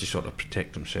just to sort of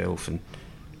protect himself, and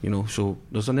you know, so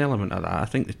there's an element of that. I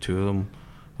think the two of them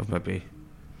have maybe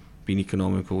been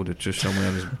economical. The truth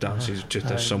somewhere is dances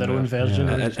truth is somewhere their own version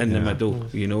in the middle,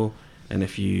 you know. And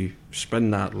if you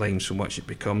spin that line so much, it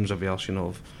becomes a version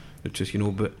of the truth, you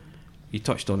know. But you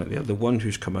touched on it there. The one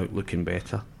who's come out looking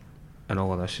better in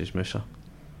all of this is Moussa.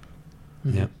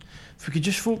 Yeah. If we could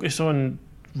just focus on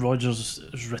Rodgers'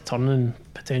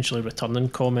 potentially returning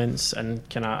comments and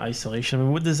kind of isolation. I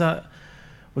mean, what does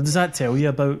that tell you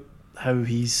about how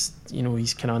he's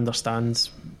kind of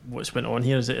understands what's went on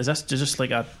here? Is this just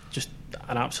like an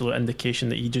absolute indication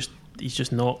that he's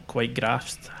just not quite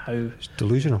grasped how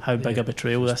delusional, how big a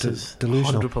betrayal this is?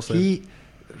 Delusional. 100%.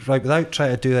 Right, without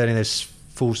trying to do any of this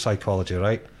full psychology,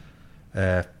 right?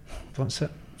 What's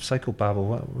it?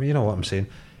 Psychobabble. You know what I'm saying?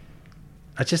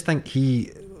 I just think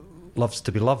he loves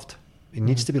to be loved. He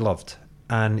needs to be loved,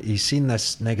 and he's seen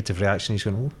this negative reaction. He's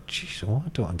going, "Oh, jeez, I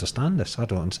don't understand this. I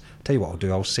don't. Tell you what I'll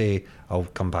do. I'll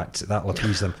come back to that'll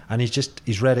appease them." And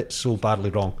he's read it so badly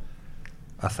wrong.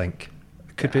 I think.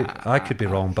 I could be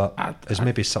wrong, but there's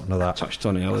maybe something of that. I touched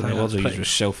on it earlier. The other was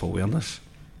self-awareness.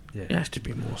 Yeah. He has to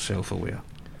be more self-aware.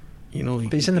 You know,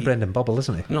 but he's in the Brendan bubble,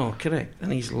 isn't he? No, correct.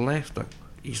 And he's left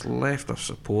our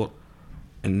support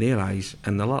in their eyes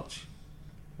in the lurch.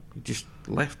 He just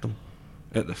left them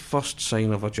at the first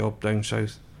sign of a job down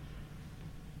south.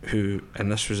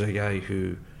 And this was a guy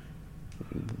who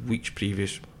weeks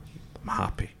previous, I'm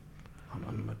happy. I'm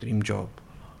in my dream job.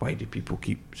 Why do people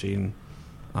keep saying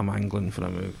I'm angling for a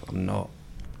move? I'm not.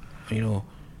 You know,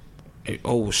 it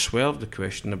always swerved the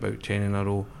question about 10 in a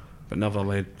row, but never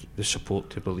led the support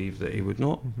to believe that he would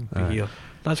not be here.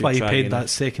 That's why he paid that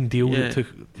second deal that took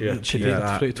through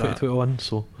 2021.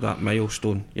 So that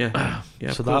milestone, yeah.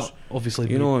 So that obviously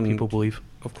people believe.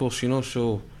 Of course, you know.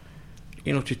 So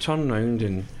you know, to turn round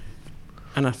and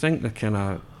I think they're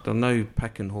now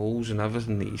picking holes in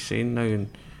everything that he's saying now,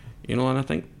 and you know, and I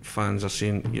think fans are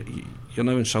saying you're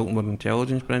now insulting our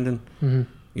intelligence, Brendan.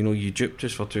 You know, you duped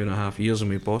us for 2.5 years and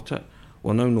we bought it.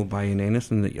 We're now not buying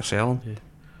anything that you're selling.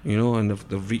 You know, and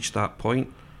they've reached that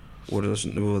point where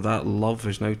that love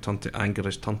has now turned to anger,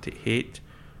 has turned to hate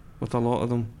with a lot of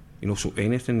them. You know, so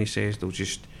anything he says, they'll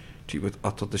just treat with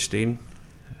utter disdain.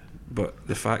 But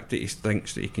the fact that he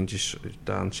thinks that he can just, as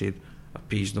Dan said,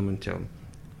 appease them and tell them,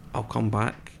 I'll come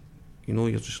back. You know,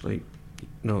 you're just like,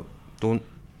 no, don't,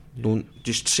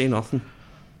 just say nothing.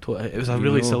 It was a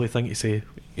really silly thing to say.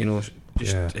 You know,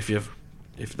 just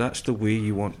if that's the way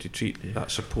you want to treat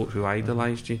that support who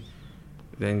idolised you,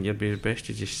 then you'd be best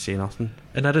to just say nothing.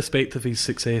 In irrespective of his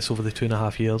success over the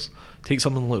 2.5 years, take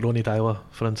someone like Ronnie Dyler,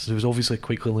 for instance, who was obviously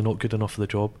quite clearly not good enough for the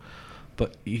job,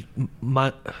 but he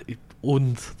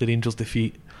owned the Rangers'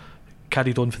 defeat,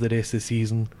 carried on for the rest of the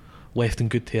season, left in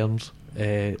good terms.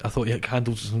 I thought he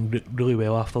handled it really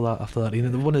well after that.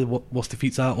 And one of the worst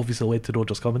defeats that obviously led to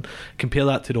Rodgers coming. Compare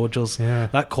that to Rodgers.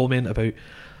 That comment about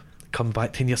coming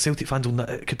back 10 years, Celtic fans will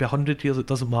it could be 100 years, it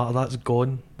doesn't matter, that's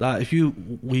gone. That if you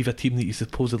leave a team that you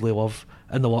supposedly love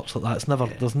in the lurch like that, it's never,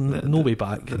 there's no way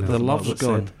back. The love's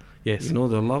gone. Yes. You know,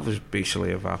 the love is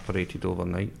basically evaporated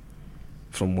overnight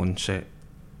from one set,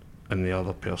 and the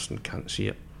other person can't see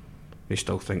it. They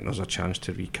still think there's a chance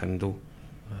to rekindle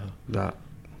that,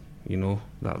 you know,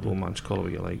 that romance, call it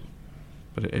what you like,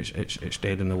 but it's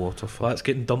dead in the water. Well, that's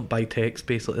getting dumped by text,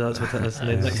 basically. That's what it is. And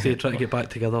then next day trying to get back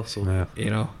together. So you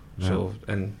know, so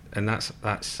and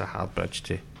that's a hard bridge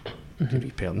to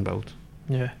repair and build.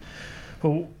 Yeah,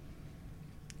 well,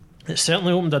 it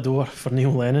certainly opened a door for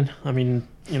Neil Lennon. I mean,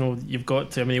 you've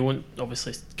got to. I mean, he won't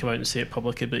obviously come out and say it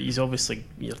publicly, but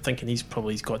you're thinking he's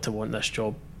got to want this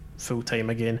job full time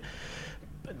again.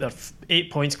 They're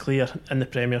 8 points clear in the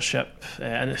Premiership,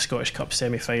 in the Scottish Cup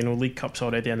semi-final. League Cup's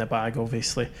already in the bag,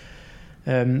 obviously.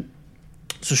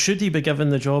 So should he be given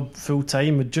the job full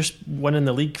time? Would just winning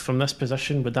the league from this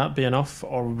position, would that be enough,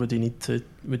 or would he need to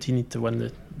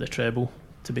win the treble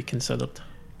to be considered?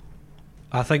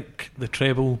 I think the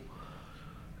treble,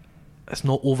 it's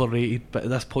not overrated, but at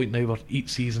this point now, where each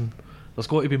season there's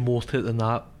got to be more to it than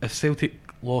that. If Celtic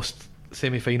lost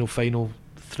semi-final, final,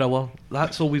 thriller,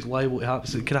 that's always liable to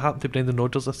happen. It could have happened to Brendan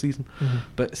Rodgers this season,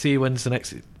 but say he wins the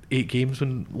next 8 games.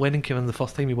 When Lennon came in the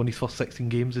first time, he won his first 16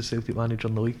 games as Celtic manager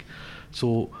in the league.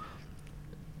 So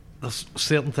there's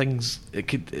certain things,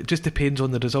 it just depends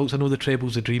on the results. I know the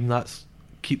treble's a dream, that's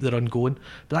keep the run going,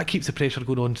 but that keeps the pressure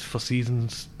going on for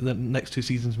seasons, the next 2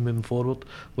 seasons moving forward.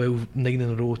 Well, 9 in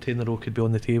a row, 10 in a row could be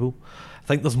on the table. I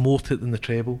think there's more to it than the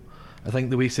treble. I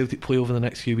think the way Celtic play over the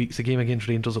next few weeks, the game against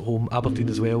Rangers at home, Aberdeen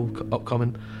as well,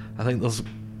 upcoming, I think there's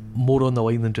more on the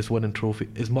line than just winning trophy,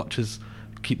 as much as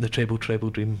keeping the treble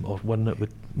dream or winning it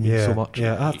would mean so much.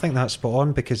 Yeah, I think that's spot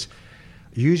on, because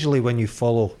usually when you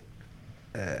follow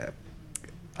a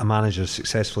manager as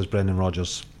successful as Brendan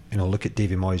Rodgers, look at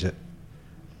Davy Moyes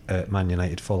at Man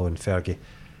United following Fergie,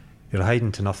 you're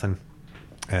hiding to nothing.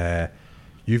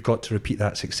 You've got to repeat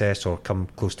that success or come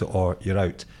close to it, or you're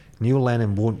out. Neil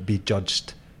Lennon won't be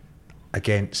judged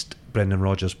against Brendan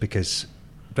Rodgers, because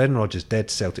Brendan Rodgers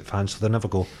dead Celtic fans, so they'll never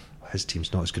go, his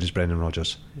team's not as good as Brendan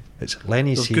Rodgers. It's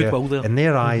Lenny's here. In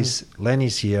their eyes,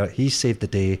 Lenny's here, he saved the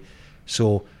day.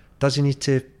 So does he need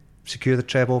to secure the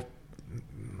treble?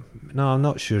 No, I'm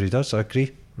not sure he does. I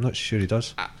agree. I'm not sure he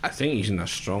does. I think he's in a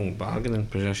strong bargaining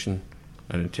position,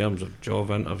 and in terms of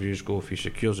job interviews go, if he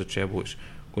secures the treble, it's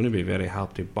going to be very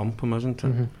hard to bump him, isn't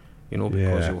it?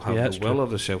 Because he'll have the will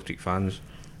of the Celtic fans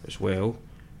as well,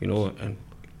 and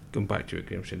going back to what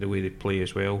Graham said, the way they play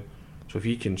as well. So if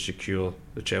he can secure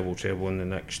the treble in the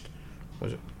next,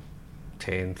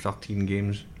 10, 13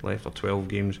 games left, or 12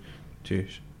 games to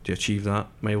achieve that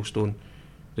milestone,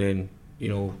 then,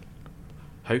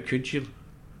 how could you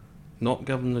not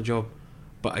give him the job?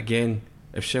 But again,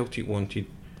 if Celtic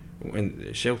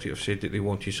have said that they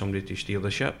wanted somebody to steer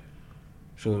the ship,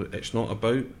 so it's not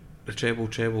about the treble,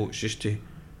 it's just to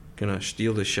kind of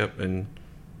steer the ship and,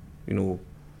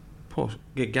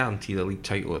 guarantee the league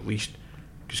title at least,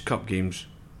 because cup games,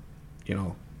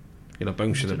 you're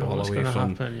bouncing the ball away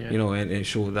from, and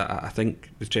so that I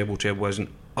think the treble isn't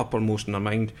uppermost in their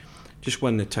mind. Just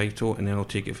win the title and then I'll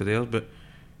take it for theirs. But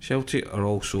Celtic are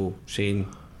also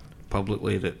saying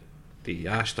publicly that they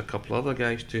asked a couple other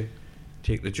guys to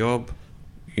take the job,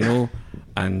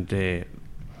 and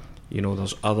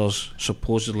there's others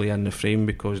supposedly in the frame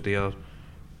because their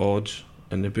odds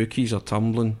and the bookies are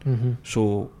tumbling.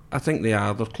 So I think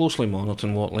they're closely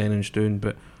monitoring what Lennon's doing,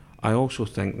 but I also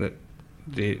think that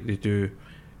they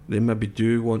maybe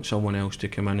do want someone else to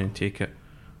come in and take it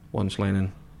once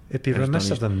Lennon. It'd be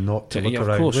remiss of them not to look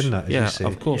around, wouldn't it? Yeah,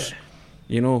 of course.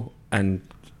 And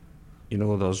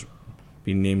there's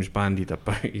been names bandied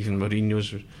about. Even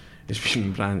Mourinho's has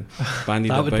been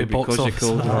bandied about because he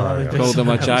called him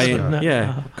a giant.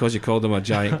 Yeah, because he called him a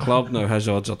giant club. Now his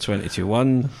odds are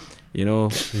 20-1. You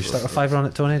stuck a fiver on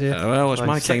it, Tony, do you? Well, it's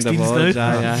my kind of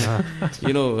odds.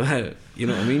 You know what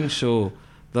I mean? So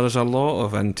there's a lot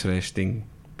of interesting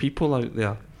people out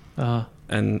there,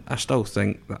 and I still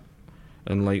think that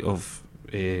in light of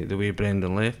the way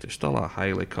Brendan left, it's still a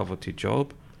highly coveted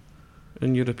job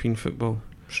in European football,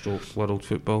 stroke world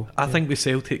football. I think with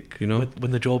Celtic,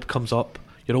 when the job comes up,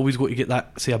 you're always going to get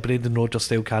that, say, a Brendan Rodgers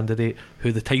style candidate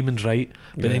who the timing's right,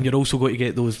 but then you're also going to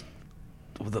get those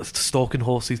stalking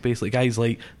horses, basically guys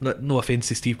like, no offence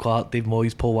to Steve Clark, Dave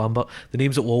Moyes, Paul Lambert, the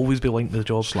names that will always be linked to the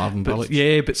job. Slaven Bilic.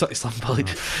 Yeah, but Slaven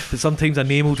Bilic. But sometimes a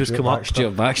name will just come up.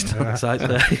 Stuart Baxter.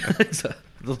 Exactly.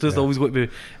 There's just always going to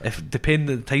be,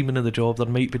 depending on the timing of the job, there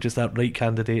might be just that right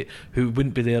candidate who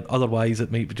wouldn't be there otherwise.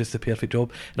 It might be just the perfect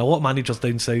job. And a lot of managers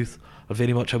down south are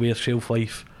very much aware of shelf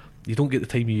life. You don't get the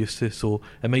time you used to, so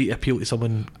it might appeal to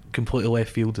someone completely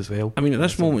left field as well. I mean, at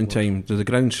this moment in time, the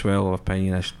groundswell of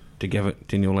opinion is to give it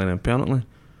to Neil Lennon permanently,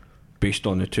 based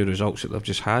on the 2 results that they've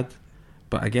just had.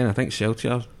 But again, I think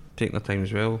Celtic are taking their time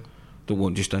as well. Don't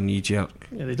want just a knee jerk.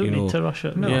 Yeah, they don't need to rush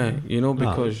it. No. Yeah,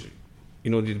 because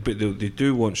they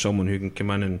do want someone who can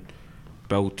come in and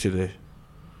build to the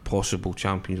possible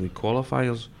Champions League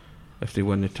qualifiers if they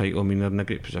win the title. I mean, they're in a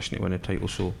great position to win the title,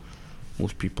 so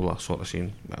most people are sort of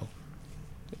saying, well,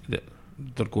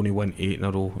 they're going to win 8 in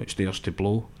a row, it's theirs to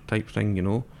blow type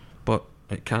thing, but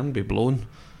it can be blown.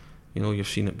 You've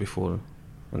seen it before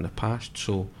in the past,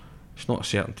 so it's not a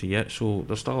certainty yet. So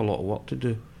there's still a lot of work to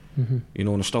do. Mm-hmm. You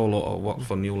know, and there's still a lot of work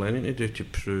for Neil Lennon to do to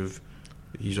prove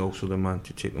that he's also the man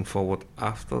to take them forward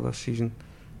after this season,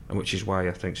 and which is why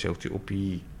I think Celtic will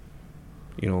be,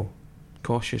 you know,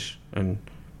 cautious and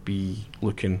be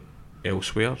looking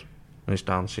elsewhere. And as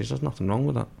Dan says, there's nothing wrong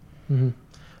with that. Mm-hmm.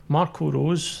 Marco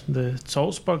Rose, the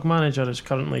Salzburg manager, is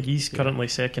currently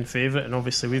second favourite, and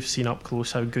obviously we've seen up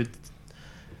close how good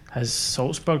his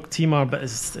Salzburg team are. But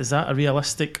is that a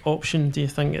realistic option, do you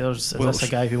think? Is this a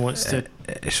guy who wants to...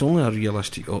 It's only a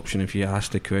realistic option if you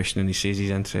ask the question and he says he's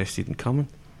interested in coming.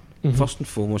 Mm-hmm. First and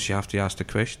foremost, you have to ask the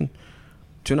question.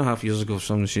 2.5 years ago, if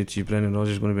someone said to you Brendan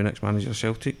Rodgers is going to be next manager of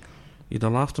Celtic, you'd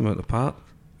have laughed him out the park.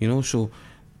 You know, so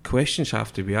questions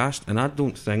have to be asked, and I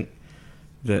don't think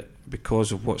that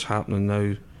because of what's happening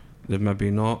now, they've maybe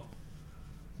not,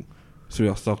 through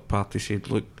a third party, said,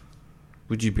 look,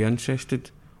 would you be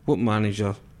interested? What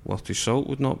manager worth his salt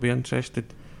would not be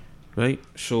interested? Right?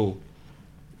 So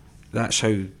that's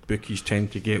how bookies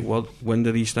tend to get wind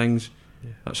of these things.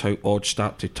 Yeah. That's how odds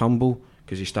start to tumble,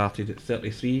 because he started at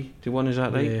 33-1, is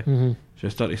that right? Yeah. Mm-hmm. So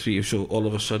 33, so all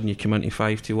of a sudden you come into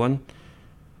 5-1.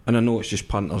 And I know it's just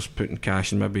punters putting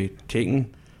cash and maybe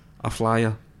taking a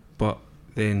flyer, but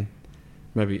then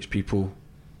maybe it's people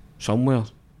somewhere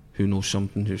who know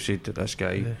something who said that this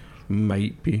guy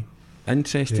might be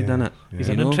interested in it. He's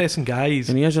an interesting guy.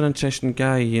 And he is an interesting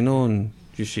guy, you know, and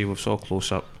you see we've saw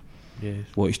close up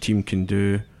what his team can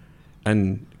do.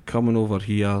 And coming over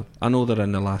here, I know they're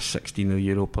in the last 16 of the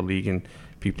Europa League and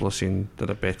people are saying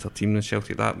they're a better team than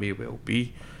Celtic. That may well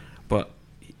be. But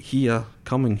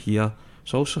coming here,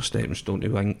 it's also a stepping stone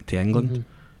to England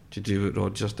to do what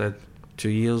Rodgers did.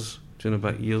 2 and a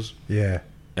bit years. Yeah.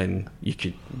 And you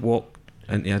could walk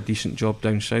into a decent job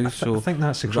down south. I think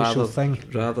that's a crucial thing.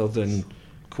 Rather than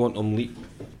quantum leap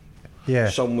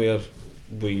somewhere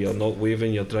where you're not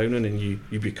waving, you're drowning, and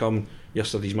you become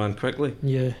yesterday's man quickly.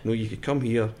 Yeah. No, you could come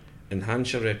here,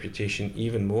 enhance your reputation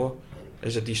even more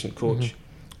as a decent coach.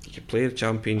 You could play the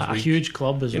Champions League. A huge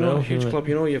club as well. A huge club,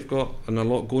 you know, you've got and a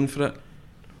lot going for it.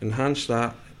 Enhance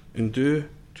that and do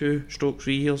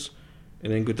 2-3 years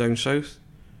and then go down south,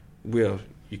 where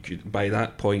you could, by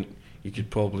that point, you could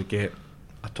probably get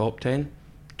a top 10,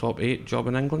 top 8 job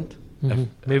in England.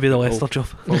 Maybe the Leicester job.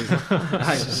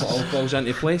 It all falls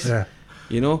into place. Yeah.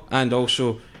 You know, and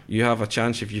also you have a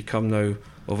chance if you come now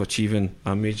of achieving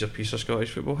a major piece of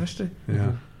Scottish football history.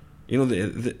 Yeah. You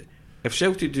know, if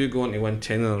Celtic do go on to win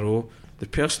 10 in a row, the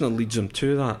person that leads them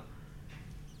to that,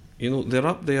 you know, they're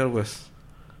up there with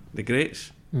the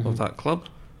greats of that club.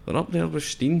 They're up there with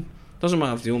Steen. Doesn't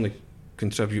matter if they only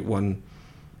contribute one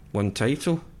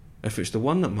title. If it's the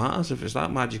one that matters, if it's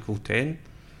that magical 10,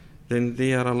 then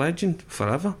they are a legend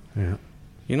forever. Yeah.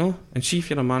 You know, and see if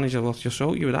you're a manager worth your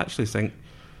salt, you would actually think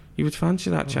you would fancy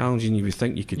that challenge, and you would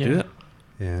think you could do it.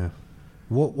 Yeah.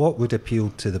 What would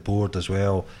appeal to the board as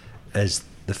well is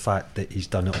the fact that he's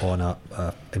done it on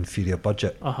a inferior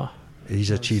budget.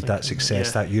 He's achieved that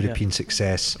success, that European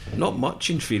success. Not much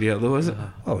inferior though, is it?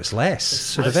 Oh, it's less.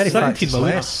 So the very fact it's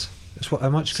less. It's what? How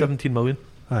much? 17 million.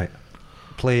 Right.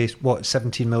 Plays what?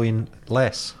 17 million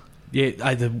less.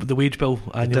 Yeah, the wage bill.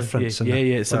 The difference.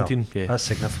 It's 17. Well, that's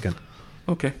significant.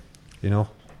 Okay. You know,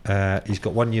 he's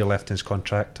got 1 year left in his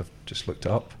contract. I've just looked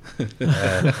it up.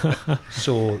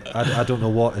 So I don't know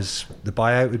what the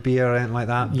buyout would be or anything like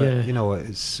that. But you know,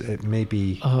 it may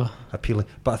be appealing.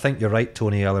 But I think you're right,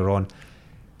 Tony. Earlier on,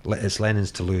 it's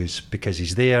Lennon's to lose because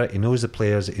he's there. He knows the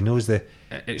players. He knows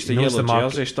it's the yellow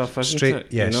jersey stuff, isn't it?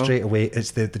 Yeah, you know? Straight away.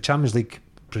 It's the Champions League.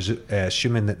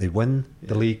 Assuming that they win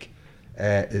the league,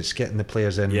 it's getting the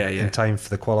players in time for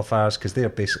the qualifiers, because they're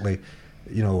basically,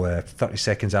 you know, 30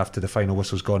 seconds after the final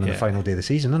whistle's gone on the final day of the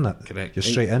season, isn't it? Correct. You're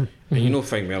straight in. And you know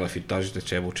fine well if he does the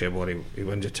treble or he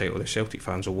wins the title, the Celtic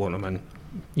fans will want him in.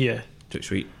 Yeah. Too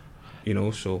sweet. You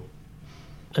know, so.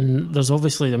 And there's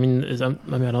obviously, I mean,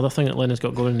 maybe another thing that Lennon's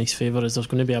got going in his favour is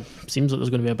seems like there's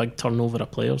going to be a big turnover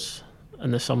of players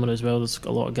in the summer as well. There's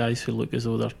a lot of guys who look as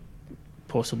though they're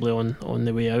possibly on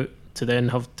the way out, to then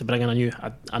have to bring in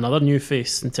another new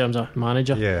face in terms of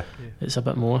manager. Yeah. It's a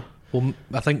bit more. Well,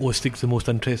 I think Lustig's the most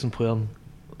interesting player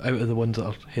out of the ones that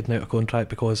are heading out of contract,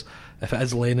 because if it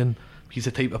is Lennon, he's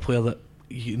the type of player that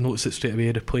you notice it straight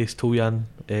away, replace Tojan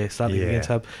starting against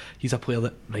him. He's a player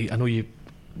that, right, I know you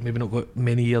maybe not got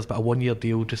many years, but a 1 year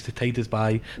deal just to tide us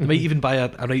by. They might even buy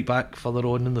a right back further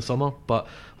on in the summer, but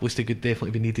Lustig could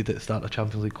definitely be needed at the start of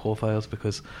Champions League qualifiers,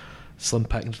 because slim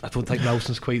pickings. I don't think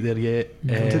Nelson's quite there yet.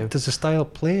 Does the style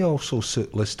of play also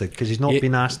suit Lustig, because he's not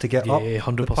been asked to get up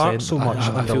 100%. the park so much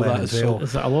I feel that as well.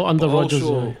 Is that a lot under Rodgers?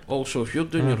 Also, if you're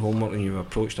doing your homework and you've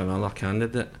approached another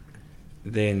candidate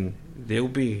then they'll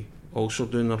be also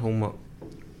doing their homework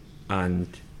and,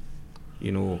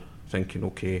 you know, thinking,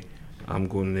 okay, I'm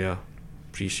going there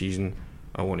pre-season,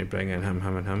 I want to bring in him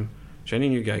and him. So any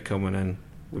new guy coming in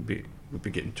would be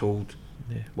getting told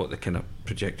what the kind of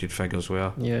projected figures were,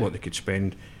 what they could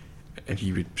spend, and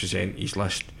he would present his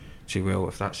list, say, well,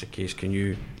 if that's the case, can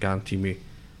you guarantee me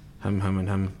him and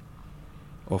him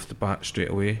off the bat straight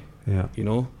away? Yeah. You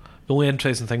know? The only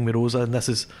interesting thing with Rosa, and this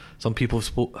is some people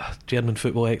German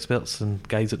football experts and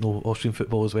guys that know Austrian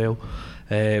football as well,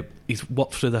 he's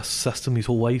worked through this system his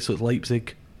whole life. So it's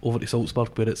Leipzig over to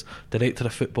Salzburg, where it's director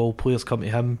of football, players come to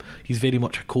him. He's very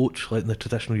much a coach, like in the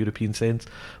traditional European sense,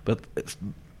 but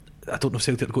I don't know if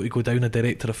Celtic are going to go down a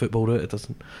director of football route.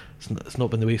 It's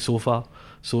not been the way so far.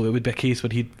 So it would be a case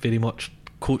where he'd very much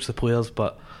coach the players,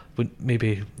 but I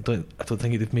don't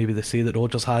think it'd maybe the say that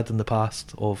Rodgers had in the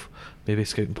past of maybe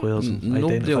scouting players and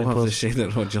nobody identifying will have players. the say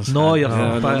that Rodgers No, had. you're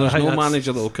right. There's no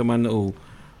manager that will come in that will,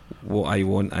 what I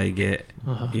want I get,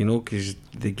 you know, because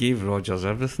they gave Rodgers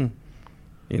everything,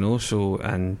 you know. So,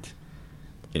 and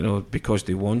you know, because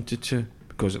they wanted to,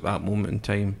 because at that moment in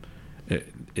time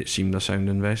it seemed a sound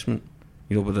investment,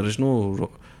 you know. But there is no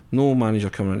manager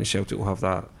coming into Celtic will have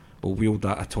that, will wield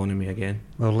that autonomy again.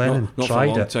 Well, Lennon not tried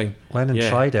for a long it. time. Lennon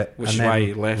tried it, which and is then why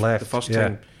he left the first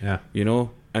time. Yeah. You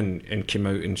know, and came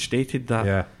out and stated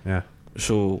that. Yeah.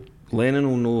 So Lennon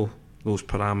will know those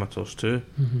parameters too.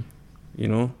 You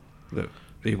know, that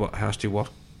he has to work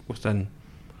within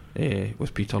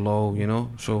with Peter Law. You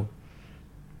know, so.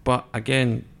 But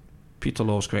again, Peter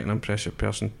Law's quite an impressive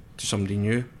person to somebody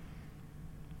new.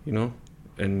 You know,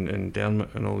 and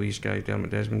Dermot and all these guys,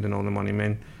 Dermot Desmond and all the money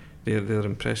men, they're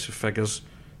impressive figures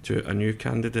to a new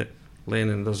candidate.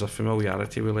 Lennon, there's a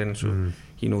familiarity with Lennon, so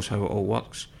he knows how it all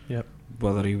works. Yep.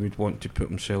 Whether he would want to put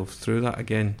himself through that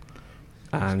again,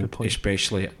 and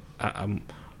especially at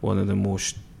one of the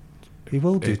most. He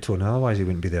will do, Tony, otherwise he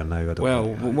wouldn't be there now. I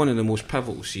don't think. One of the most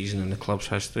pivotal seasons in the club's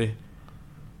history.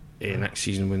 Next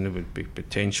season, when they would be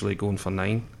potentially going for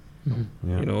 9,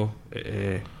 you know.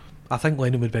 I think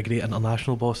Lennon would be a great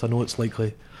international boss. I know it's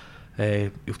likely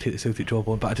he'll take the Celtic job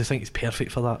on, but I just think he's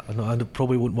perfect for that. I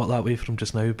probably won't work that way for him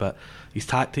just now, but his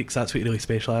tactics, that's what he really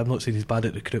special. I'm not saying he's bad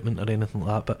at recruitment or anything like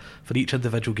that, but for each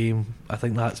individual game, I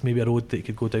think that's maybe a road that he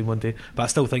could go down one day. But I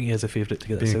still think he is a favourite to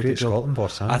get the Celtic job. Scotland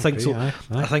boss, I think so.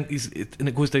 I think and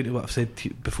it goes down to what I've said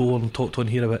before and talked on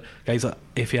here about guys like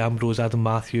Effie Ambrose, Adam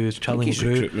Matthews, Charlie his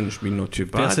McGrew. Recruitment's been not too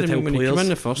bad. Versatile when players. He came in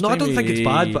the first I time, don't think it's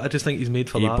bad, but I just think he's made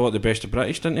for that. He bought the best of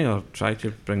British, didn't he? Or tried to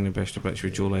bring the best of British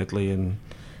with Joe Ledley and,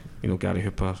 you know, Gary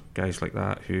Hooper, guys like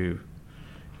that who,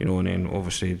 you know, and then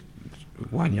obviously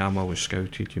Wanyama was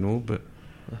scouted, you know, but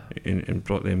and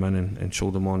brought them in and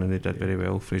sold them on, and they did very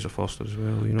well. Fraser Forster as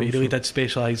well, you know. But he really did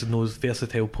specialise in those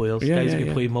versatile players, guys who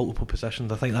can play multiple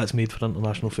positions. I think that's made for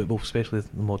international football, especially the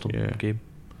modern game.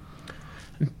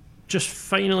 Just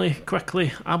finally,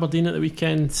 quickly, Aberdeen at the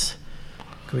weekend.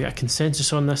 Can we get a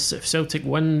consensus on this? If Celtic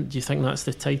win, do you think that's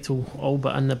the title all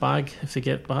but in the bag if they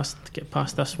get past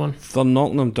this one? They're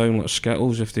knocking them down like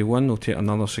Skittles. If they win, they'll take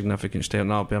another significant step,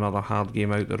 and that'll be another hard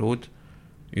game out the road.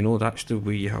 You know, that's the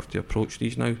way you have to approach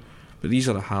these now. But these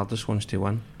are the hardest ones to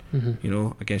win. You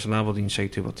know, against an Aberdeen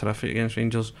side who were terrific against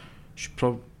Rangers,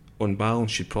 on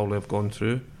balance should probably have gone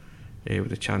through with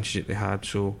the chances that they had.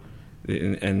 So,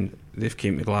 and they've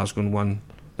came to Glasgow and won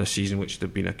this season, which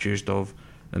they've been accused of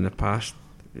in the past.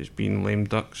 It's been lame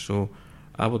ducks. So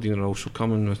Aberdeen are also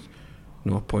coming with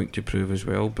a point to prove as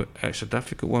well, but it's a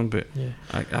difficult one. But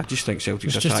I just think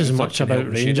Celtic's it's just as much about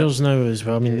Rangers now as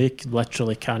well. I mean, they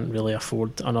literally can't really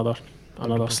afford another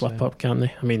slip up, can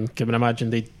they? I mean, can you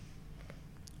imagine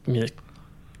it's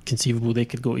conceivable they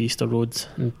could go to Easter Road,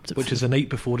 which is the night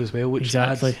before as well, which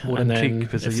exactly, adds more and intrigue,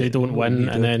 then if they don't win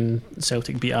and then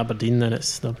Celtic beat Aberdeen, then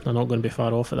they're not going to be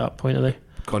far off at that point, are they?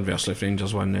 Conversely, if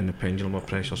Rangers win, then the pendulum of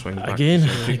pressure swings back again.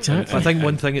 Exactly. I think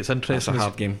one thing that's interesting is a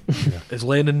hard game. Is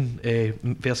Lennon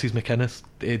versus McInnes.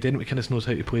 Dermot McInnes knows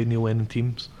how to play Neil Lennon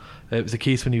teams. It was the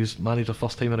case when he was manager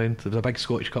first time around. There was a big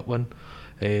Scottish Cup win.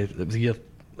 It was the year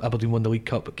Aberdeen won the League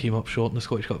Cup, but came up short in the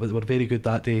Scottish Cup. But they were very good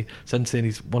that day. Since then,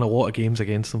 he's won a lot of games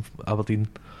against them. Aberdeen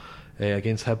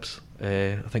against Hibs.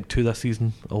 I think 2 this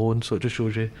season alone. So it just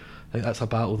shows you. I think that's a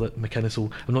battle that McInnes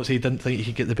will. I'm not saying he didn't think he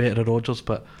could get the better of Rodgers,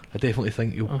 but I definitely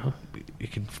think he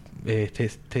can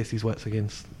test his wits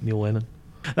against Neil Lennon.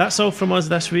 That's all from us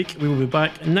this week. We will be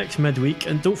back next midweek,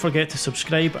 and don't forget to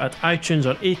subscribe at iTunes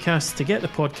or Acast to get the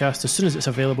podcast as soon as it's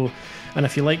available. And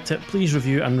if you liked it, please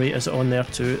review and rate us on there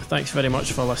too. Thanks very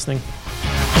much for listening.